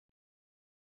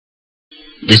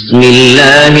بسم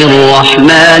الله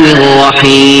الرحمن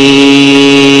الرحيم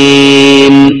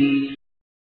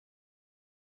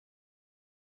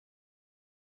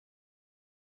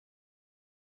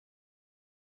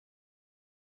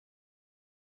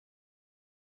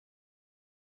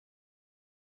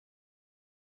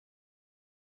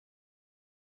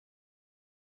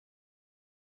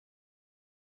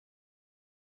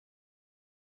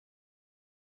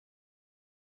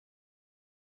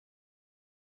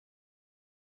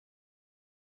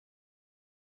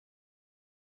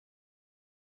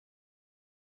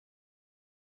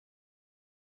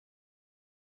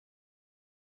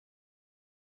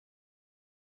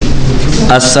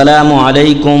السلام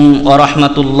عليكم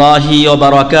ورحمة الله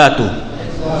وبركاته.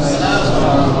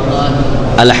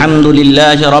 الحمد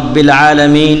لله رب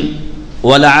العالمين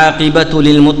والعاقبة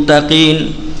للمتقين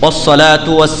والصلاة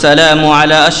والسلام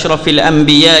على أشرف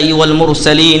الأنبياء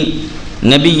والمرسلين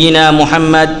نبينا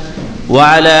محمد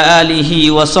وعلى آله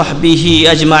وصحبه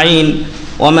أجمعين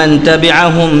ومن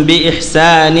تبعهم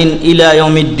بإحسان إلى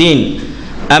يوم الدين.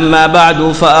 أما بعد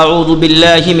فأعوذ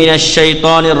بالله من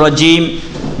الشيطان الرجيم.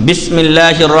 بسم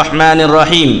الله الرحمن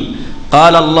الرحيم.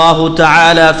 قال الله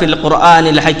تعالى في القرآن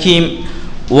الحكيم: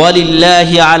 ولله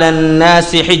على الناس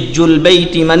حج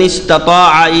البيت من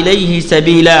استطاع إليه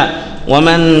سبيلا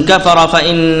ومن كفر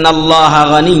فإن الله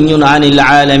غني عن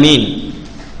العالمين.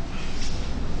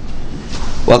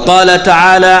 وقال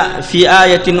تعالى في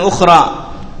آية أخرى: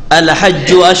 الحج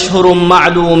أشهر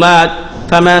معلومات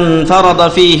فمن فرض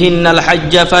فيهن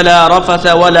الحج فلا رفث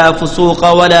ولا فسوق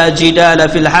ولا جدال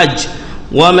في الحج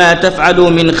وما تفعلوا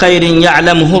من خير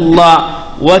يعلمه الله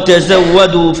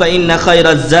وتزودوا فإن خير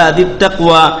الزاد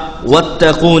التقوى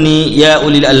واتقوني يا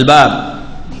أولي الألباب.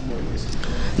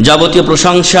 যাবতীয়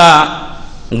প্রশংসা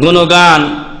গুণগান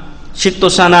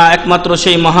সিক্তসানা একমাত্র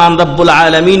সেই মহান রব্বুল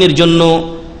আলামিনের জন্য,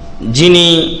 যিনি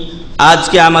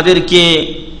আজকে আমাদেরকে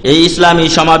এই ইসলামী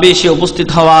সমাবেশে উপস্থিত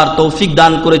হওয়ার তৌফিক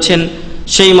দান করেছেন।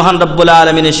 সেই মহান রব্বুল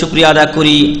আলামিনের শুকরিয়া আদা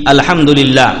করি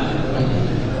আলহামদুলিল্লাহ।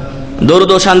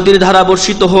 দরুদ ও শান্তির ধারা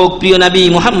বর্ষিত হোক প্রিয় নবী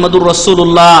মুহাম্মদুর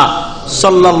রাসূলুল্লাহ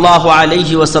সাল্লাল্লাহু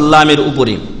আলাইহি ওয়াসাল্লামের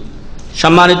উপরে।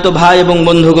 সম্মানিত ভাই এবং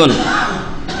বন্ধুগণ,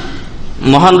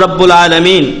 মহান রব্বুল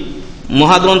আলামিন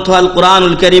মহাগ্রন্থ আল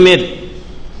কুরআনুল কারীমের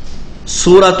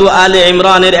সূরাতু আলে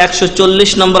ইমরানের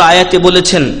 140 নম্বর আয়াতে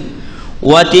বলেছেন: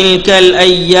 ওয়া তিলকাল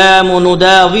আইয়ামু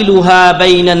নুদাউিলুহা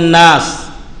বাইনান নাস।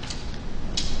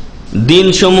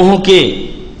 দিনসমূহকে,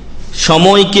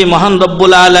 সময়কে মহান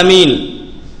রব্বুল আলামিন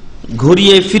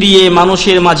ঘুরিয়ে ফিরিয়ে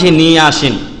মানুষের মাঝে নিয়ে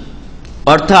আসেন।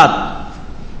 অর্থাৎ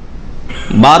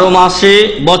 12 মাসে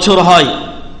বছর হয়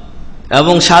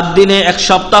এবং 7 দিনে এক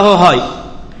সপ্তাহ হয়।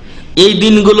 এই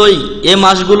দিনগুলোই, এই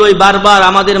মাসগুলোই বারবার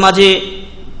আমাদের মাঝে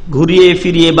ঘুরিয়ে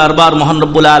ফিরিয়ে বারবার মহান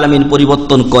রব্বুল আলামিন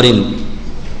পরিবর্তন করেন।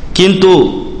 কিন্তু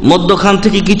মধ্যখান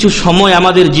থেকে কিছু সময়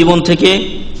আমাদের জীবন থেকে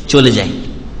চলে যায়।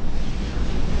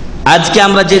 আজকে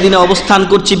আমরা যেদিনে অবস্থান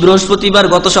করছি বৃহস্পতিবার,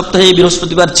 গত সপ্তাহে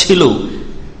বৃহস্পতিবার ছিল,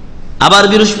 আবার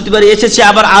বৃহস্পতিবার এসেছে,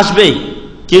 আবার আসবে।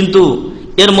 কিন্তু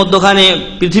এর মধ্যখানে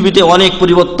পৃথিবীতে অনেক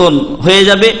পরিবর্তন হয়ে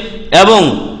যাবে এবং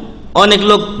অনেক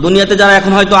লোক দুনিয়াতে যারা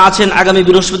এখন হয়তো আছেন, আগামী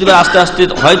বৃহস্পতিবার আস্তে আস্তে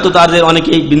হয়তো তাদের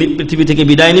অনেকেই পৃথিবী থেকে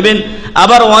বিদায় নেবেন।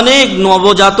 আবার অনেক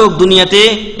নবজাতক দুনিয়াতে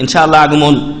ইনশাআল্লাহ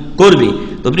আগমন করবে।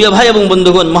 তো প্রিয় ভাই এবং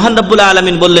বন্ধুগণ, মহান রব্বুল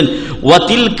আলামিন বললেন: ওয়া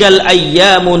তিলকাল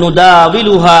আইয়ামু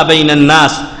নুদাউিলুহা বাইনান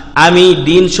নাস। আমি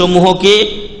দিনসমূহকে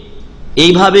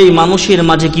এইভাবেই মানুষের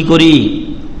মাঝে কি করি?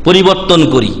 পরিবর্তন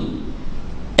করি।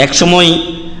 এক সময়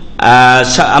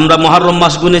আমরা মুহররম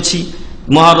মাস গুনেছি,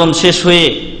 মুহররম শেষ হয়ে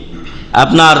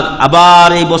আপনার আবার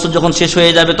এই বছর যখন শেষ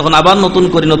হয়ে যাবে তখন আবার নতুন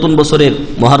করে নতুন বছরের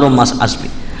মুহররম মাস আসবে।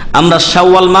 আমরা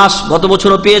শাওয়াল মাস গত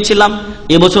বছরও পেয়েছিলাম,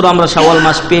 এবছরও আমরা শাওয়াল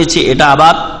মাস পেয়েছি, এটা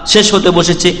আবার শেষ হতে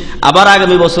বসেছে, আবার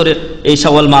আগামী বছরের এই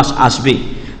শাওয়াল মাস আসবে।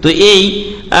 তো এই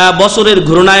বছরের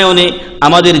ঘূর্ণায়নে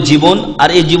আমাদের জীবন, আর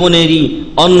এই জীবনেরই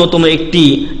অন্যতম একটি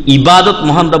ইবাদত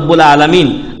মহান রব্বুল আলামিন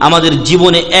আমাদের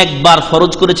জীবনে একবার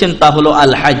ফরজ করেছেন, তা হলো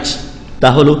আল হজ। তা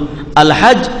হলো আল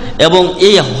হজ। এবং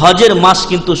এই হজের মাস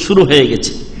কিন্তু শুরু হয়ে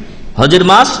গেছে, হজের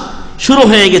মাস শুরু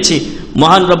হয়ে গেছে।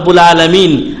 মহান রব্বুল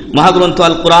আলামিন মহাগ্রন্থ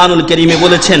আল কুরআনুল কারীমে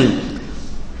বলেছেন: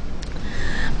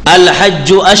 আল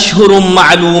হজ্জু আশহুরুম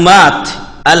মা'লুমাত।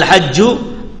 আল হজ্জু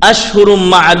আশহুরুম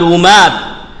মা'লুমাত।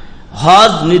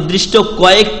 হজ নির্দিষ্ট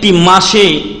কয়েকটি মাসে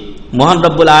মহান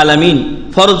রব্বুল আলামিন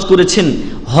ফরজ করেছেন।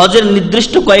 হজের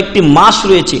নির্দিষ্ট কয়েকটি মাস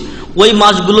রয়েছে, ওই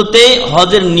মাসগুলোতে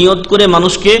হজের নিয়ত করে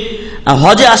মানুষকে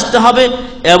হজে আসতে হবে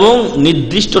এবং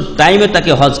নির্দিষ্ট টাইমে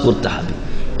তাকে হজ করতে হবে।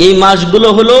 এই মাসগুলো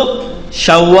হলো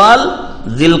শাওয়াল,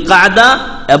 জিলকাদা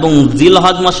এবং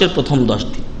জিলহজ মাসের প্রথম 10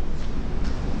 দিন।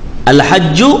 আল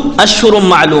হজ্জু আশহুরুম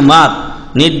মা'লুমাত,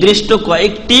 নির্দিষ্ট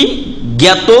কয়েকটি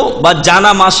জ্ঞাত বা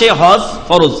জানা মাসে হজ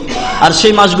ফরজ। আর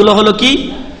সেই মাসগুলো হলো কি?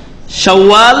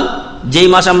 শাওয়াল, যেই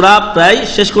মাস আমরা প্রায়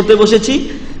শেষ করতে বসেছি,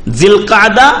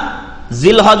 জিলকাদা,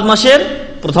 জিলহজ মাসের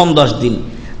প্রথম 10 দিন।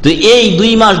 তো এই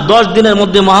 2 মাস 10 দিনের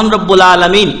মধ্যে মহান রব্বুল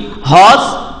আলামিন হজ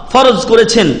ফরজ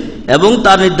করেছেন এবং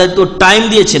তার নির্ধারিত টাইম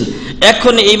দিয়েছেন।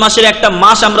 এখন এই মাসের একটা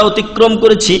মাস আমরা অতিক্রম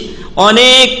করেছি।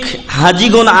 অনেক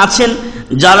হাজিগণ আছেন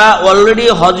যারা অলরেডি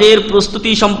হজের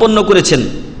প্রস্তুতি সম্পন্ন করেছেন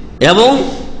এবং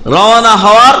রওনা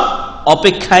হওয়ার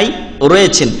অপেক্ষায়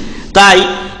রয়েছেন। তাই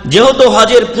যেহেতু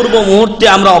হজের পূর্ব মুহূর্তে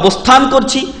আমরা অবস্থান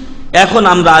করছি, এখন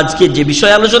আমরা আজকে যে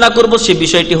বিষয় আলোচনা করব সে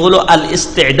বিষয়টি হলো আল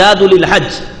ইস্তিদাদু লিল হজ,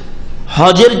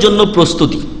 হজের জন্য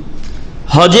প্রস্তুতি।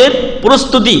 হজের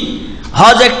প্রস্তুতি।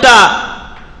 হজ একটা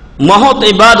মহৎ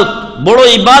ইবাদত, বড়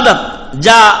ইবাদত,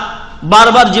 যা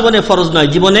বারবার জীবনে ফরজ নয়,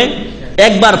 জীবনে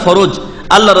একবার ফরজ।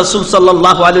 আল্লাহ রাসূল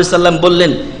সাল্লাল্লাহু আলাইহি ওয়াসাল্লাম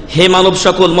বললেন, হে মানব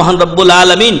সকল, মহান রব্বুল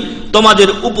আলামিন তোমাদের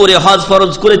উপরে হজ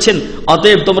ফরজ করেছেন,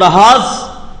 অতএব তোমরা হজ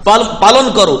পালন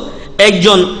করো।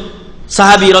 একজন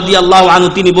সাহাবী রাদিয়াল্লাহু আনহু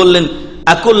তিনি বললেন,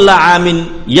 আকুল্লা আমিন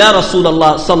ইয়া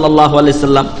রাসূলুল্লাহ সাল্লাল্লাহু আলাইহি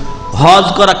ওয়াসাল্লাম, হজ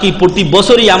করা কি প্রতি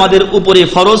বছরই আমাদের উপরে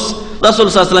ফরজ? রাসূল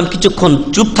সাল্লাল্লাহু আলাইহি ওয়াসাল্লাম কিছুক্ষণ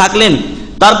চুপ থাকলেন,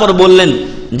 তারপর বললেন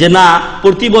যে না,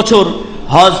 প্রতি বছর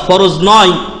হজ ফরজ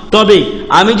নয়, তবে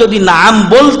আমি যদি নাম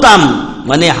বলতাম,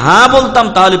 মানে হ্যাঁ বলতাম,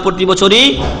 তাহলে প্রতি বছরই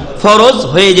ফরজ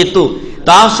হয়ে যেত।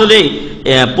 তা আসলে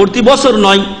প্রতি বছর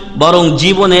নয়, বরং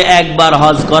জীবনে একবার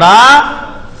হজ করা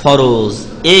ফরজ।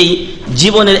 এই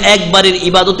জীবনের একবারের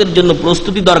ইবাদতের জন্য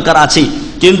প্রস্তুতি দরকার আছে।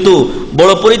 কিন্তু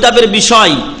বড় পরিতাপের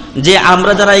বিষয় যে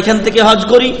আমরা যারা এখান থেকে হজ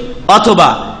করি অথবা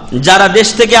যারা দেশ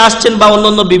থেকে আসছেন বা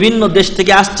অন্যান্য বিভিন্ন দেশ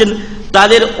থেকে আসছেন,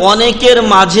 তাদের অনেকের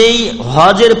মাঝেই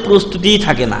হজের প্রস্তুতি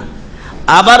থাকে না।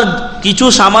 আবার কিছু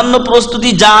সামান্য প্রস্তুতি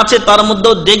যা আছে তার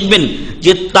মধ্যেও দেখবেন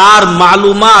যে তার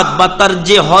মালুমাত বা তার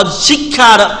যে হজ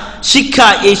শিক্ষা,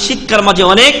 এই শিক্ষার মাঝে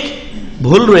অনেক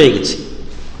ভুল রয়ে গেছে।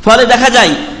 ফলে দেখা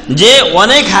যায় যে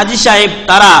অনেক হাজী সাহেব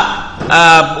তারা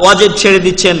ওয়াজিব ছেড়ে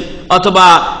দিচ্ছেন অথবা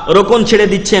রোকন ছেড়ে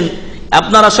দিচ্ছেন।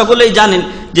 আপনারা সকলেই জানেন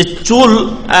যে চুল,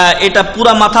 এটা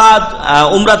পুরা মাথা,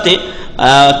 উমরাতে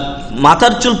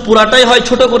মাথার চুল পুরাটাই হয়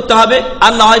ছোট করতে হবে,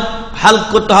 আর না হয় হালক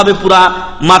করতে হবে পুরা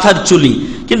মাথার চুলি।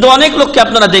 কিন্তু অনেক লোককে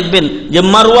আপনারা দেখবেন যে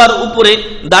মারওয়ার উপরে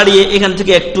দাঁড়িয়ে এখান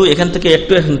থেকে একটু, এখান থেকে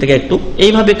একটু, এখান থেকে একটু,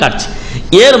 এইভাবে কাটছে।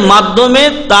 এর মাধ্যমে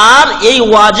তার এই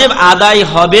ওয়াজিব আদায়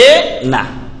হবে না,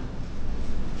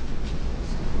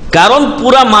 কারণ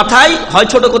পুরা মাথায় হয়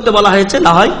ছোট করতে বলা হয়েছে,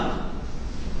 না হয়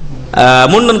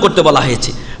মুন্ডন করতে বলা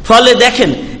হয়েছে। ফলে দেখেন,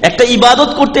 একটা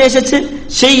ইবাদত করতে এসেছে,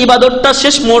 সেই ইবাদতটা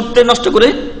শেষ মুহূর্তে নষ্ট করে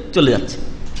চলে যাচ্ছে।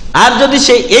 আর যদি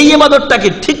সে এই ইবাদতটাকে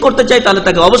ঠিক করতে চায়, তাহলে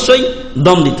তাকে অবশ্যই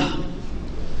দম দিতে হবে,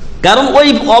 কারণ ওই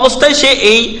অবস্থায় সে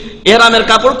এই ইহরামের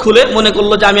কাপড় খুলে মনে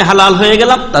করলো যে আমি হালাল হয়ে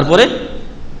গেলাম, তারপরে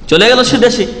চলে গেল সে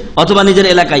দেশে অথবা নিজের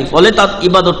এলাকায়, ফলে তার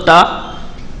ইবাদতটা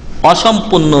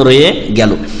অসম্পূর্ণ রয়ে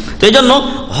গেল। তো এই জন্য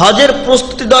হজের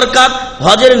প্রস্তুতি দরকার,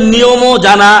 হজের নিয়মও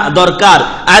জানা দরকার।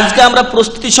 আজকে আমরা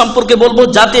প্রস্তুতি সম্পর্কে বলবো,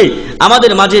 যাতে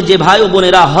আমাদের মাঝে যে ভাই ও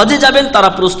বোনেরা হজে যাবেন তারা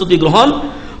প্রস্তুতি গ্রহণ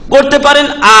করতে পারেন।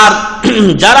 আর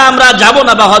যারা আমরা যাব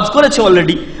না বা হজ করেছে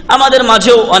অলরেডি, আমাদের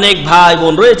মাঝেও অনেক ভাই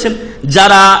বোন রয়েছেন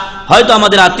যারা হয়তো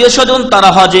আমাদের আত্মীয় স্বজন, তারা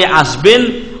হজে আসবেন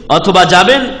অথবা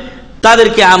যাবেন।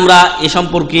 তাদেরকে আমরা এ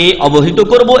সম্পর্কে অবহিত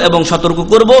করব এবং সতর্ক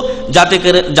করব,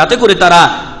 যাতে করে তারা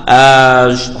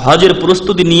হজের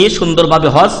প্রস্তুতি নিয়ে সুন্দরভাবে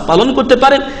হজ পালন করতে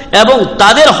পারেন এবং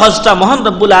তাদের হজটা মহান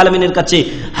রব্বুল আলামিনের কাছে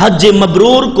হজ্জে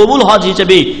মাবরুর, কবুল হজ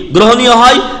হিসেবে গ্রহণীয়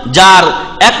হয়, যার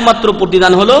একমাত্র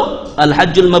প্রতিদান হলো আল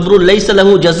হজ্জুল মাবরুর লাইসা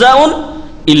লাহু জাযাউন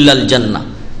ইল্লাল জান্নাহ।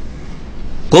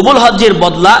 কবুল হজ্জের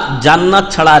বদলা জান্নাত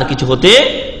ছাড়া আর কিছু হতে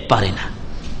পারে না।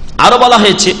 আরো বলা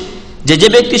হয়েছে যে যে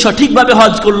ব্যক্তি সঠিকভাবে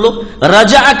হজ করলো,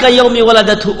 রাজাআ কায়াউমি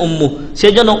ওয়ালাদাতহু উম্মু,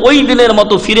 সেজন্য ওই দিনের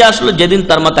মতো ফিরে আসলো যেদিন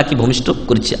তার মা তাকে ভূমিষ্ঠ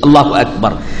করেছে। আল্লাহু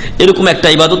আকবার। এরকম একটা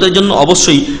ইবাদতের জন্য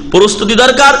অবশ্যই প্রস্তুতি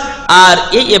দরকার। আর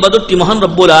এই ইবাদতটি মহান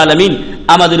রব্বুল আলামিন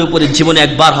আমাদের উপরে জীবনে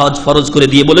একবার হজ ফরজ করে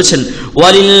দিয়ে বলেছেন,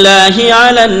 ওয়ালিল্লাহি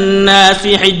আলান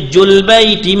নাসি হিজ্জুল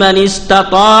বাইতি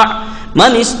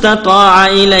মান ইসতাতা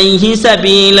ইলাইহি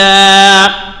সাবিলা।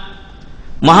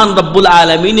 মহান রব্বুল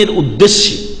আলামিনের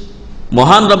উদ্দেশ্যে,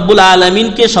 মহান রব্বুল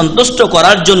আলামিনকে সন্তুষ্ট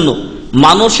করার জন্য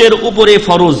মানুষের উপরে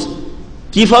ফরজ।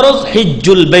 কি ফরজ?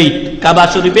 হিজ্জুল বাইত, কাবা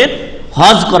শরীফের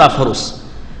হজ করা ফরজ।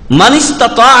 মান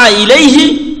ইসতাতা ইলাইহি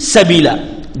সাবিলা,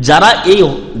 যারা এই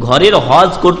ঘরের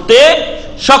হজ করতে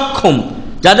সক্ষম,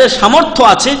 যাদের সামর্থ্য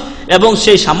আছে, এবং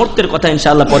সেই সামর্থ্যের কথা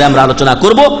ইনশাআল্লাহ পরে আমরা আলোচনা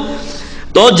করব।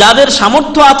 তো যাদের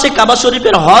সামর্থ্য আছে কাবা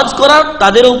শরীফের হজ করার,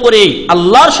 তাদের উপরে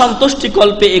আল্লাহর সন্তুষ্টি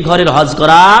কল্পে এই ঘরের হজ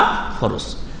করা ফরজ।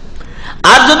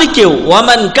 আর যদি কেউ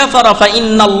ওয়ামান কাফারা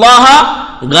ফাইন্নাল্লাহা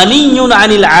গানিয়্যুন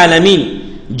আনিল আলামিন,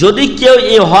 যদি কেউ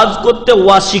এই হজ করতে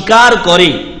অস্বীকার করে,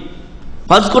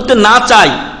 হজ করতে না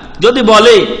চায়, যদি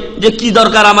বলে যে কি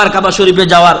দরকার আমার কাবা শরীফে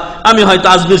যাওয়ার, আমি হয়তো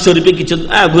আজমির শরীফে কিছু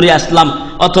ঘুরে আসলাম,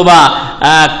 অথবা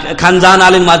খানজাহান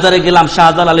আলীর মাজারে গেলাম,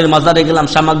 শাহজাহান আলীর মাজারে গেলাম,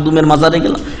 শাহ মাকদুমের মাজারে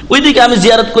গেলাম, ওইদিকে আমি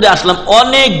জিয়ারত করে আসলাম।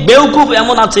 অনেক বেওকুফ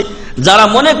এমন আছে যারা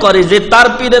মনে করে যে তার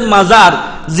পীরের মাজার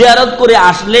জিয়ারত করে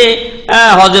আসলে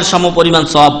হজের সমপরিমাণ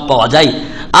সওয়াব পাওয়া যায়।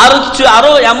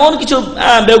 আরো এমন কিছু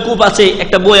বেওকুফ আছে,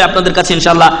 একটা বই আপনাদের কাছে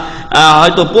ইনশাআল্লাহ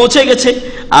হয়তো পৌঁছে গেছে,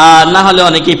 আর না হলে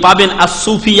অনেকেই পাবেন। আর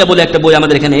সুফিয়া বলে একটা বই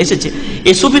আমাদের এখানে এসেছে।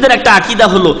 এই সুফিদের একটা আকীদা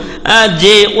হলো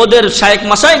যে ওদের শায়েখ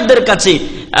মাশায়েখদের কাছে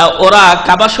ওরা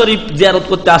কাবা শরীফ জিয়ারত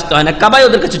করতে আসতে হয় না, কাবায়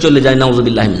ওদের কাছে চলে যায়,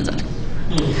 নাউযুবিল্লাহি মিন যালিক।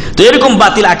 তো এরকম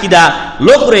বাতিল আকীদা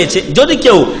লোক রয়েছে। যদি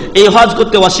কেউ এই হজ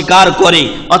করতে অস্বীকার করে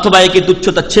অথবা একে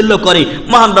তুচ্ছতাচ্ছিল্য করে,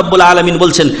 মহান রব্বুল আলামিন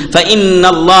বলছেন ফা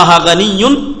ইন্নাল্লাহা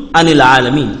গানিয়্যুন আনিল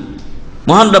আলামিন,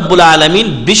 মহান রব্বুল আলামিন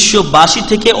বিশ্ববাসী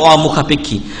থেকে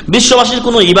অমুখাপেক্ষী। বিশ্ববাসীর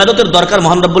কোনো ইবাদতের দরকার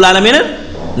মহান রব্বুল আলামিনের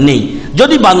নেই।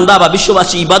 যদি বান্দা বা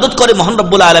বিশ্ববাসী ইবাদত করে মহান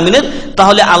রব্বুল আলামিনের,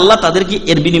 তাহলে আল্লাহ তাদেরকে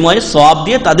এর বিনিময়ে সওয়াব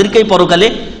দিয়ে তাদেরকেই পরকালে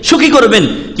সুখী করবেন।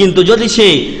 কিন্তু যদি সে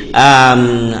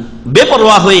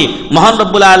বেপরোয়া হয়ে মহান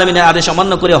রব্বুল আলামিনের আদেশ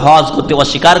অমান্য করে হজ করতে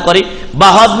অস্বীকার করে বা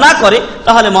হজ না করে,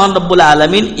 তাহলে মহান রব্বুল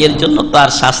আলামিন এর জন্য তার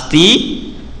শাস্তি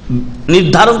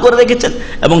নির্ধারণ করে রেখেছেন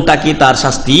এবং তাকে তার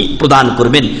শাস্তি প্রদান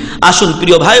করবেন। আসুন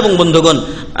প্রিয় ভাই এবং বন্ধুগণ,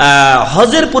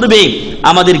 হজের পূর্বে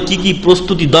আমাদের কি কি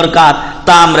প্রস্তুতি দরকার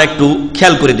তা আমরা একটু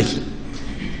খেয়াল করে দেখি।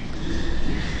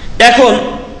 এখন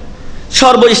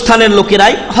সর্বস্থানের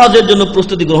লোকেরাই হজের জন্য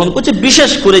প্রস্তুতি গ্রহণ করছে।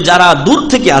 বিশেষ করে যারা দূর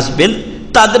থেকে আসবেন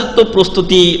তাদের তো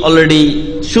প্রস্তুতি অলরেডি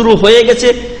শুরু হয়ে গেছে,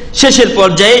 শেষের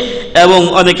পর্যায়ে, এবং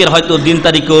অনেকের হয়তো দিন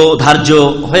তারিখও ধার্য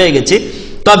হয়ে গেছে।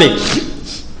 তবে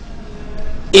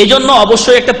এজন্য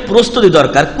অবশ্যই একটা প্রস্তুতি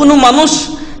দরকার। কোনো মানুষ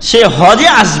সে হজে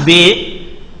আসবে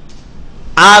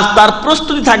আর তার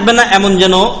প্রস্তুতি থাকবে না, এমন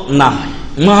যেন না হয়।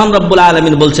 মহান রব্বুল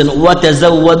আলামিন বলছেন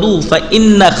ওয়াতাযাওয়াদু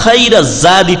ফাইন্না খায়রাজ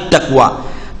যাদিত তাকওয়া,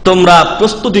 তোমরা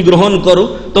প্রস্তুতি গ্রহণ করো,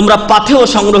 তোমরা পাথেয়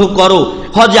সংগ্রহ করো।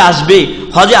 হজে আসবে,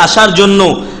 হজে আসার জন্য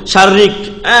শারীরিক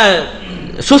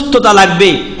সুস্থতা লাগবে,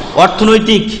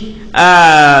 অর্থনৈতিক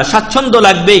স্বাচ্ছন্দ্য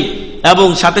লাগবে, এবং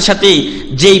সাথে সাথে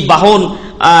যেই বাহন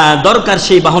দরকার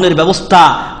সেই বাহনের ব্যবস্থা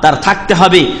তার থাকতে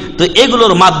হবে। তো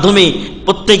এগুলোর মাধ্যমে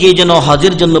প্রত্যেকেই যেন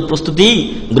হজের জন্য প্রস্তুতি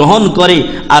গ্রহণ করে।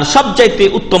 আর সবচাইতে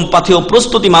উত্তম পাথেয়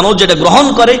প্রস্তুতি মানুষ যেটা গ্রহণ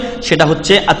করে সেটা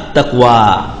হচ্ছে আত-তাকওয়া।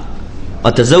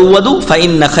 ওয়াতাযাওয়াদু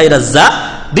ফাইন্না খায়রাজ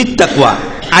যাদিত তাকওয়া।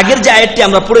 আগের যে আয়াতটি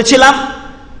আমরা পড়েছিলাম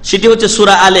সেটি হচ্ছে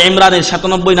সূরা আলে ইমরানের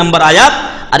 97 নম্বর আয়াত,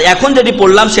 আর এখন যেটি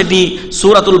পড়লাম সেটি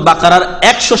সূরাতুল বাকারার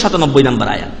 197 নম্বর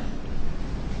আয়াত।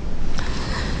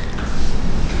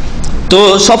 তো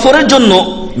সফরের জন্য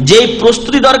যে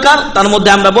প্রস্তুতি দরকার তার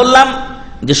মধ্যে আমরা বললাম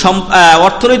যে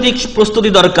অর্থনৈতিক প্রস্তুতি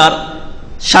দরকার,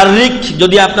 শারীরিক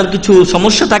যদি আপনার কিছু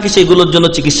সমস্যা থাকে সেগুলোর জন্য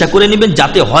চিকিৎসা করে নেবেন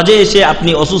যাতে হজে এসে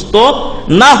আপনি অসুস্থ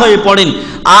না হয়ে পড়েন।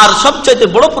 আর সবচাইতে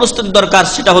বড় প্রস্তুতি দরকার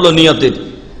সেটা হলো নিয়তের।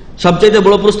 সবচাইতে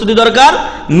বড় প্রস্তুতি দরকার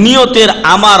নিয়তের।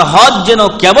 আমার হজ যেন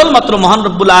কেবলমাত্র মহান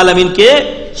রব্বুল আলামিনকে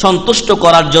সন্তুষ্ট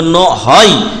করার জন্য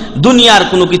হয়, দুনিয়ার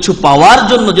কোনো কিছু পাওয়ার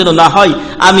জন্য যেন না হয়।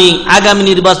 আমি আগামী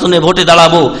নির্বাচনে ভোটে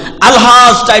দাঁড়াবো,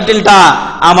 আলহাজ টাইটেলটা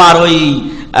আমার ওই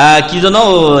কি যেন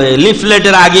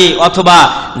লিফলেটের আগে, অথবা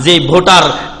যে ভোটার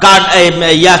কার্ড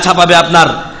ছাপাবে আপনার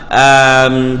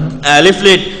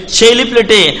লিফলেট, সেই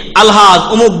লিফলেটে আলহাজ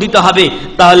অমুক দিতে হবে,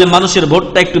 তাহলে মানুষের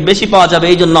ভোটটা একটু বেশি পাওয়া যাবে,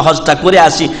 এই জন্য হজটা করে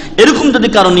আসি। এরকম যদি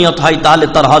কারো নিয়ত হয় তাহলে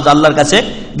তার হজ আল্লাহর কাছে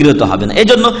গৃহীত হবে না। এই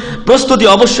জন্য প্রস্তুতি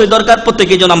অবশ্যই দরকার।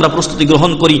 প্রত্যেকেই যেন আমরা প্রস্তুতি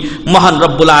গ্রহণ করি। মহান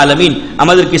রব্বুল আলামিন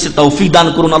আমাদেরকে সে তৌফিক দান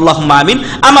করুন, আল্লাহুম্মা আমিন।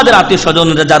 আমাদের আত্মীয়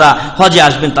স্বজনরা যারা হজে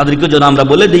আসবেন তাদেরকেও যেন আমরা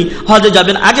বলে দিই হজে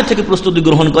যাবেন আগে থেকে প্রস্তুতি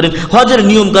গ্রহণ করেন, হজের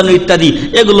নিয়ম কানুন ইত্যাদি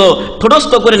এগুলো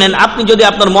ঠোঁটস্থ করে নেন। আপনি যদি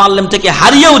আপনার মুআল্লিম থেকে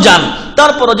হারিয়েও যান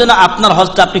তারপরও যেন আপনার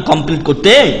হজটা আপনি কমপ্লিট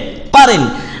করতে পারেন।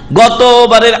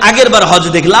 গতবারের আগের বার হজ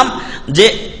দেখলাম যে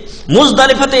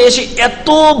মুজদালিফাতে এসে এত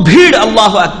ভিড়,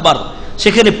 আল্লাহু আকবার,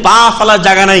 সেখানে পা ফেলার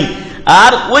জায়গা নাই।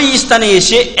 আর ওই স্থানে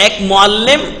এসে এক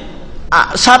মুআল্লিম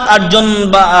 7-8 জন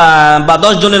বা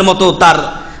 10 জনের মতো তার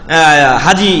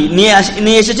হাজি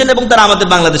নিয়ে এসেছেন, এবং তারা আমাদের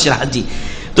বাংলাদেশের হাজি।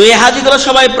 তো এই হাজিগুলো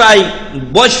সবাই প্রায়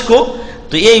বয়স্ক।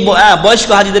 তো এই বয়স্ক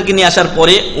হাজিদেরকে নিয়ে আসার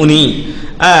পরে উনি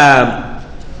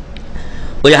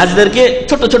ওই হাজিদেরকে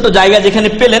ছোট ছোট জায়গা যেখানে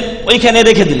পেলেন ওইখানে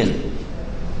রেখে দিলেন।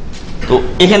 তো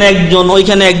এখানে একজন,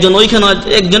 ওইখানে একজন, ওইখানে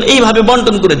একজন, এইভাবে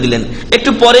বন্টন করে দিলেন।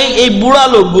 একটু পরে এই বুড়া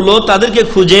লোকগুলো তাদেরকে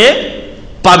খুঁজে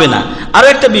পাবে না। আরো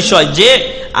একটা বিষয় যে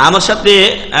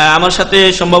আমার সাথে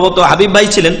সম্ভবত হাবিব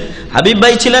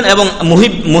ভাই ছিলেন এবং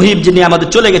মুহিব যিনি আমাদের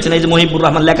চলে গেছেন, এই যে মহিবুর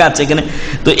রহমান লেখা আছে এখানে,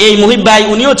 তো এই মুহিব ভাই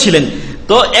উনিও ছিলেন।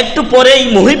 তো একটু পরে এই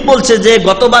মুহিব বলছে যে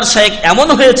গতবার শেখ এমন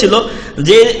হয়েছিল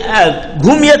যে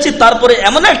ঘুমিয়েছি, তারপরে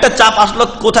এমন একটা চাপ আসলো,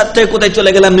 কোথা থেকে কোথায়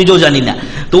চলে গেলাম নিজেও জানি না।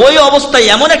 তো ওই অবস্থায়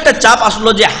এমন একটা চাপ আসলো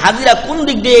যে হাজিরা কোন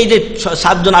দিক দিয়ে, এই যে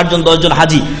 7 জন 8 জন 10 জন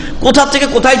হাজি কোথা থেকে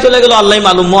কোথায় চলে গেল আল্লাহ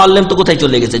মালুম, মুআল্লিম তো কোথায়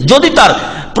চলে গেছে। যদি তার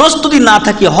প্রস্তুতি না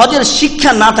থাকে, হজের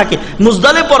শিক্ষা না থাকে,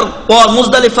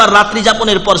 মুজদালিফার রাত্রি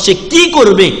যাপনের পর সে কি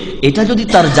করবে এটা যদি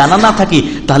তার জানা না থাকে,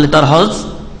 তাহলে তার হজ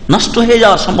নষ্ট হয়ে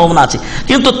যাওয়ার সম্ভাবনা আছে।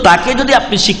 কিন্তু তাকে যদি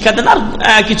আপনি শিক্ষা দেন, আর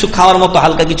কিছু খাওয়ার মতো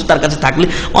হালকা কিছু তার কাছে থাকলে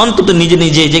অন্তত নিজে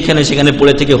নিজে যেখানে সেখানে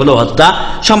পড়ে থেকে হলেও হজটা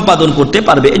সম্পাদন করতে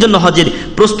পারবে। এজন্য হজের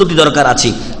প্রস্তুতি দরকার আছে।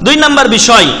 2 নম্বর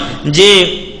বিষয়, যে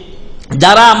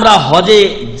যারা আমরা হজে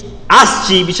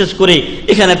আসছি, বিশেষ করে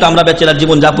এখানে তো আমরা ব্যাচেলার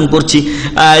জীবন যাপন করছি,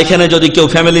 এখানে যদি কেউ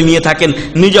ফ্যামিলি নিয়ে থাকেন,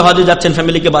 নিজে হজে যাচ্ছেন,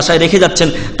 ফ্যামিলিকে বাসায় রেখে যাচ্ছেন,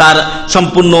 তার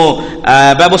সম্পূর্ণ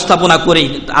ব্যবস্থাপনা করে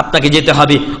আপনাকে যেতে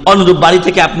হবে। অনুরূপ বাড়ি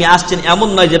থেকে আপনি আসছেন, এমন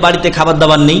নয় যে বাড়িতে খাবার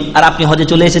দাবার নেই আর আপনি হজে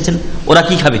চলে এসেছেন, ওরা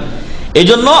কি খাবে? এই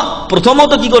জন্য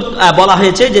প্রথমত কি বলা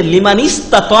হয়েছে যে লিমান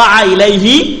ইসতাতা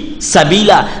ইলাইহি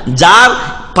সাবিলা, যার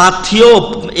পাথেয়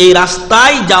এই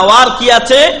রাস্তায় যাওয়ার কি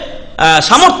আছে,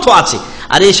 সামর্থ্য আছে।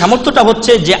 আর এই সামর্থ্যটা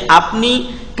হচ্ছে যে আপনি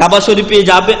কাবা শরীফে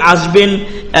আসবেন,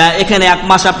 এখানে 1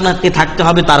 মাস আপনাকে থাকতে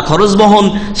হবে, তার খরচ বহন,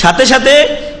 সাথে সাথে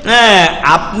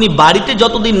আপনি বাড়িতে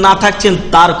যতদিন না থাকছেন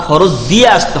তার খরচ দিয়ে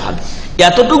আসতে হবে।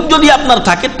 এতটুক যদি আপনার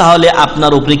থাকে তাহলে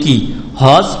আপনার উপরে কি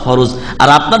হজ ফরজ। আর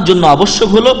আপনার জন্য আবশ্যক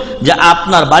হলো যে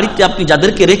আপনার বাড়িতে আপনি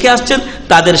যাদেরকে রেখে আসছেন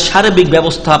তাদের সার্বিক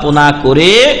ব্যবস্থাপনা করে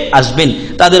আসবেন,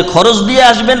 তাদের খরচ দিয়ে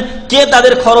আসবেন। কে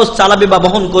তাদের খরচ চালাবে বা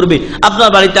বহন করবে? আপনার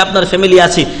বাড়িতে আপনার ফ্যামিলি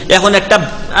আছে, এখন একটা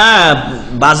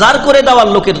বাজার করে দেওয়ার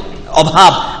লোকের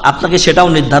অভাব, আপনাকে সেটাও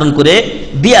নির্ধারণ করে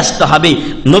দিয়ে আসতে হবে,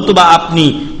 নতুবা আপনি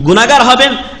গুনাহগার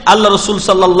হবেন। আল্লাহ রাসূল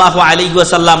সাল্লাল্লাহু আলাইহি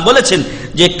ওয়াসাল্লাম বলেছেন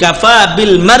যে কাফা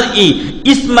বিল মারই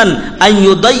ইসমান আন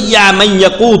ইউদাইয়া মান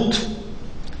ইয়াকুত,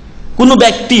 কোন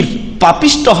ব্যক্তির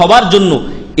পাপিষ্ট হওয়ার জন্য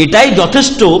এটাই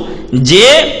যথেষ্ট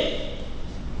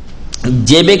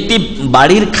যে ব্যক্তি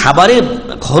বাড়ির খাবারের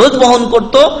খরচ বহন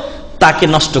করত তাকে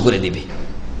নষ্ট করে দিবে।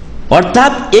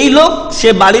 অর্থাৎ এই লোক সে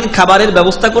বাড়ির খাবারের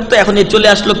ব্যবস্থা করতে, এখন এ চলে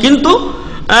আসলো, কিন্তু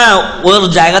ওর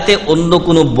জায়গাতে অন্য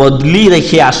কোনো বদলি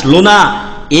রেখে আসলো না,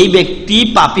 এই ব্যক্তি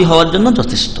পাপী হওয়ার জন্য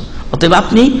যথেষ্ট। অতএব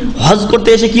আপনি হজ করতে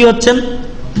এসে কি হচ্ছেন,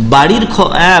 বাড়ির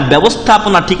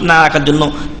ব্যবস্থাপনা ঠিক না রাখার জন্য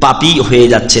পাপী হয়ে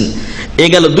যাচ্ছেন। এ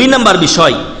গেল 2 নম্বর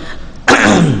বিষয়।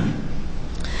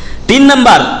 3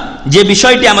 নম্বর যে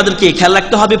বিষয়টি আমাদেরকে খেয়াল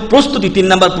রাখতে হবে, প্রস্তুতি। 3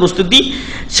 নম্বর প্রস্তুতি,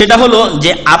 সেটা হলো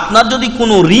যে আপনার যদি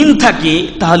কোনো ঋণ থাকে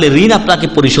তাহলে ঋণ আপনাকে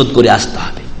পরিশোধ করে আসতে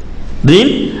হবে, ঋণ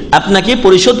আপনাকে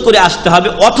পরিশোধ করে আসতে হবে।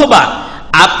 অথবা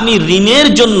আপনি ঋণের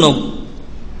জন্য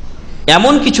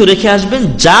এমন কিছু রেখে আসবেন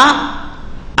যা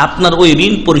আপনার ওই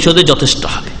ঋণ পরিশোধে যথেষ্ট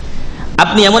হবে।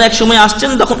 আপনি এমন এক সময় আসছেন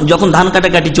যখন ধান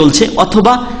কাটাকাটি চলছে,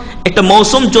 অথবা একটা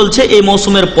মৌসুম চলছে, এই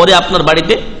মৌসুমের পরে আপনার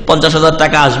বাড়িতে 50,000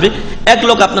 টাকা আসবে, এক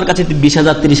লোক আপনার কাছে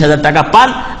 20,000 30,000 টাকা পান,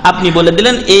 আপনি বলে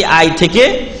দিলেন এই আয় থেকে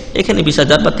এখানে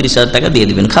 20,000 বা 30,000 টাকা দিয়ে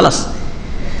দিবেন, খালাস।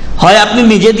 হয় আপনি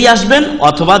নিজে দিয়ে আসবেন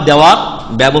অথবা দেওয়ার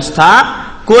ব্যবস্থা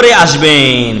করে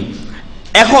আসবেন।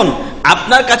 এখন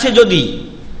আপনার কাছে যদি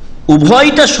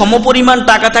উভয়টা সমপরিমাণ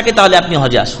টাকা থাকে তাহলে আপনি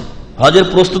হজে আসুন, হজের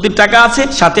প্রস্তুতির টাকা আছে,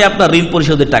 সাথে আপনার ঋণ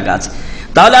পরিশোধের টাকা আছে,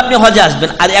 তাহলে আপনি হজে আসবেন।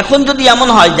 আর এখন যদি এমন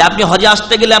হয় যে আপনি হজে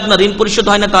আসতে গেলে আপনার ঋণ পরিশোধ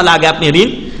হয় না, তাহলে আগে আপনি ঋণ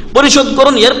পরিশোধ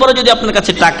করুন, এরপরে যদি আপনার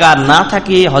কাছে টাকা না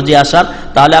থাকে হজে আসার,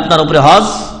 তাহলে আপনার উপরে হজ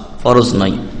ফরজ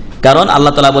নয়। কারণ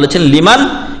আল্লাহ তাআলা বলেছেন লিমান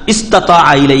ইসতাতা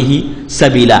ইলাইহি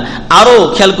সাবিলা। আরো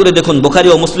খেয়াল করে দেখুন বুখারী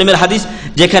ও মুসলিমের হাদিস,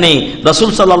 যেখানে রাসূল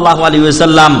সাল্লাল্লাহু আলাইহি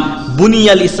ওয়াসাল্লাম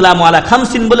বুনিয়াল ইসলাম আলা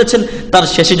খামসিন বলেছেন, তার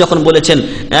শেষে যখন বলেছেন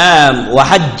ওয়া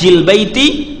হাজ্জিল বাইতি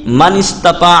মান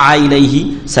ইসতাতা ইলাইহি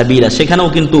সাবিলা, সেখানেও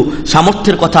কিন্তু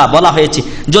সামর্থ্যের কথা বলা হয়েছে।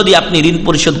 যদি আপনি ঋণ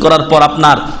পরিশোধ করার পর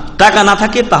আপনার টাকা না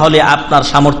থাকে তাহলে আপনার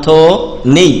সামর্থ্য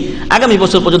নেই, আগামী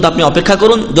বছর পর্যন্ত আপনি অপেক্ষা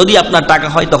করুন, যদি আপনার টাকা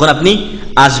হয় তখন আপনি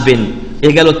আসবেন। এ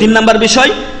গেল 3 নম্বর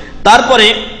বিষয়। তারপরে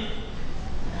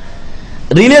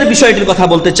ঋণের বিষয়টির কথা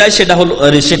বলতে চাই,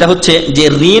 সেটা হচ্ছে যে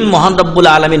ঋণ মহান রব্বুল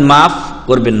আলামিন মাফ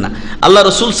করবেন না। আল্লাহ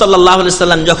রাসূল সাল্লাল্লাহু আলাইহি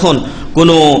সাল্লাম যখন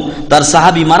কোনো তার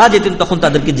সাহাবী মারা যেতেন তখন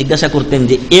তাদেরকে জিজ্ঞাসা করতেন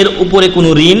যে এর উপরে কোনো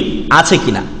ঋণ আছে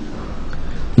কিনা।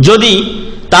 যদি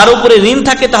তার উপরে ঋণ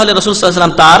থাকে তাহলে রাসূল সাল্লাল্লাহু আলাইহি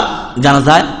সাল্লাম তার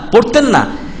জানাজায় পড়তেন না।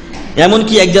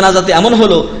 এমনকি এক জানাজাতে এমন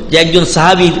হলো যে একজন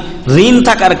সাহাবীর ঋণ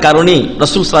থাকার কারণে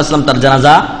রাসূল সাল্লাল্লাহু আলাইহি সাল্লাম তার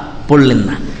জানাজা পড়লেন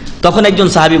না। তখন একজন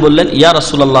সাহাবী বললেন, ইয়া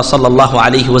রাসূলুল্লাহ সাল্লাল্লাহু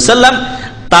আলাইহি ওয়াসাল্লাম,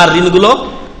 তার ঋণগুলো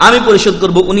আমি পরিশোধ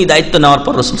করব। উনি দায়িত্ব নেওয়ার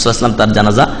পর রাসূল সাল্লাল্লাহু আলাইহি ওয়াসাল্লাম তার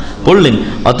জানাজা পড়লেন।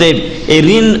 অতএব এই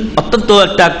ঋণ অত্যন্ত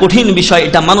একটা কঠিন বিষয়,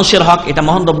 এটা মানুষের হক, এটা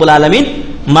মহান রব্বুল আলামিন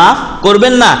মাফ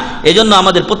করবেন না। এজন্য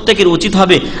আমাদের প্রত্যেকের উচিত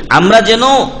হবে আমরা যেন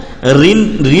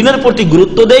ঋণের প্রতি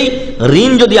গুরুত্ব দেই।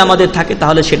 ঋণ যদি আমাদের থাকে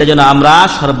তাহলে সেটা যেন আমরা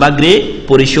সর্বাগ্রে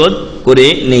পরিশোধ করে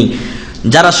নেই।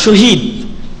 যারা শহীদ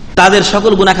তাদের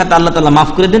সকল গুনাহ খাতা আল্লাহ তাআলা মাফ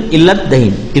করে দেন ইল্লাত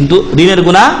দাইন, কিন্তু ঋণের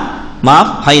গুনাহ মাফ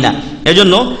হয় না।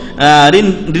 এজন্য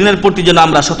ঋণের প্রতি যেন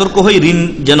আমরা সতর্ক হই, ঋণ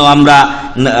যেন আমরা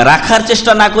রাখার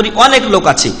চেষ্টা না করি। অনেক লোক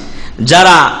আছে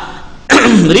যারা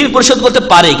ঋণ পরিশোধ করতে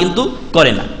পারে কিন্তু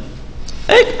করে না,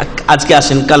 আজকে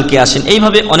আসেন কালকে আসেন,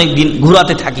 এইভাবে অনেক দিন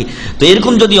ঘুরাতে থাকি। তো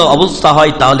এরকম যদি অবস্থা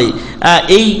হয় তাহলে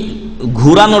এই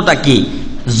ঘুরানোটাকে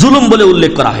জুলুম বলে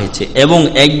উল্লেখ করা হয়েছে, এবং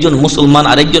একজন মুসলমান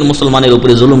আরেকজন মুসলমানের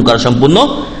উপরে জুলুম করা সম্পূর্ণ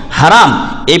হারাম।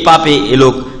 এই পাপে এ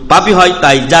লোক পাপী হয়।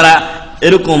 তাই যারা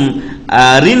এরকম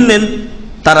ঋণ নেন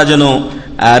তারা যেন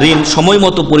ঋণ সময়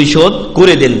মতো পরিশোধ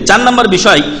করে দেন। 4 নম্বর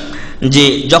বিষয়, যে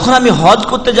যখন আমি হজ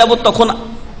করতে যাব তখন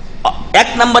 1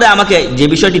 নম্বরে আমাকে যে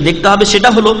বিষয়টি দেখতে হবে সেটা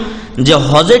হলো যে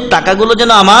হজের টাকাগুলো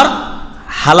যেন আমার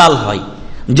হালাল হয়।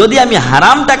 যদি আমি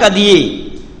হারাম টাকা দিয়ে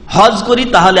হজ করি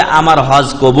তাহলে আমার হজ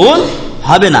কবুল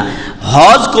হবে না।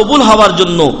 হজ কবুল হওয়ার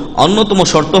জন্য অন্যতম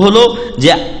শর্ত হলো যে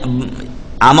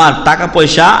আমার টাকা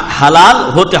পয়সা হালাল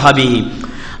হতে হবে।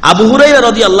 আবু হুরায়রা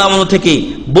রাদিয়াল্লাহু আনহু থেকে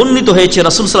বর্ণিত হয়েছে,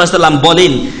 রাসূল সাল্লাল্লাহু আলাইহি ওয়াসাল্লাম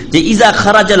বলেন যে ইজা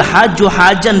খারাজাল হাজ্জু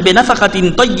হাজ্জান বিনাফাকাতিন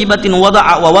তাইয়্যিবাতিন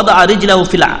ওয়াদা রিজলাহু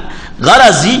ফিল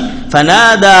গারাজি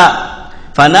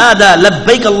ফানাদা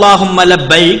লাব্বাইক আল্লাহুম্মা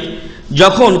লাব্বাইক,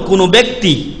 যখন কোনো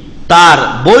ব্যক্তি তার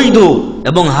বৈধ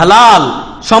এবং হালাল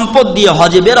সম্পদ দিয়ে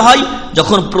হজে বের হয়,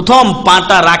 যখন প্রথম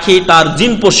পাটা রাখে তার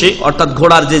জিন পোষে, অর্থাৎ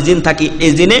ঘোড়ার যে জিন থাকে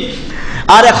এই জিনে,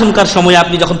 আর এখনকার সময়ে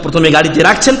আপনি যখন প্রথমে গাড়িতে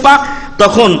রাখছেন পা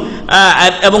তখন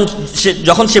এবং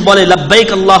যখন সে বলে লাব্বাইক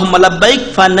আল্লাহুম্মা লাব্বাইক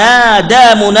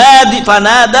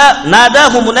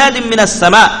নাদাহু মুনাদিম মিনাস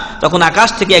সামা, তখন আকাশ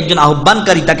থেকে একজন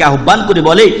আহ্বানকারী তাকে আহ্বান করে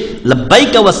বলে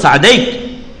লাব্বাইক ওয়া সাদাইক,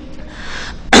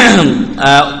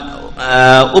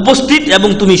 উপস্থিত এবং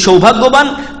তুমি সৌভাগ্যবান,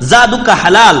 জাদুকা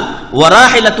হালাল ওয়া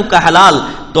রাহিলাতুকা হালাল,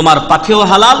 তোমার পাথেও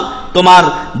হালাল, তোমার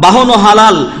বাহনও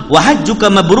হালাল, ওয়া হাজ্জুকা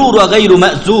মাবরুর ওয়া গায়রু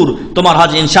মাযুর, তোমার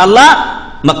হজ ইনশাআল্লাহ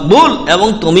মকবুল এবং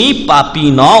তুমি পাপী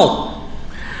নও।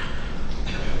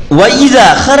 ওয়া ইযা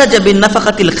খারাজা বিন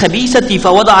নাফাকাতিল খাবিসাতি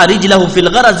ফাওয়াদা রিজলাহু ফিল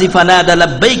গারাজি ফানাদা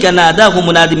লাব্বাইকা নাদাহু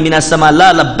মুনাদিম মিনাস সামা লা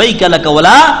লাব্বাইকা লাকা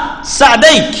ওয়ালা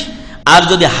সাদাইক, আর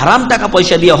যদি হারাম টাকা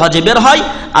পয়সা দিয়ে হজে বের হয়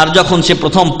আর যখন সে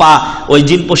প্রথম পা ওই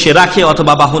জিন পোষে রাখে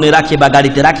অথবা বাহনে রাখে বা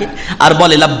গাড়িতে রাখে আর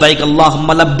বলে লাব্বাইক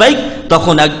আল্লাহুম্মা লাব্বাইক,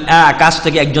 তখন আকাশ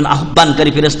থেকে একজন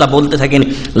আহ্বানকারী ফেরেশতা বলতে থাকেন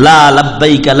লা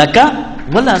লাব্বাইকা লাকা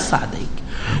ওয়ালা সাদাইক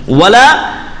ওয়ালা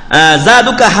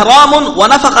জাদুকা হারামুন ওয়া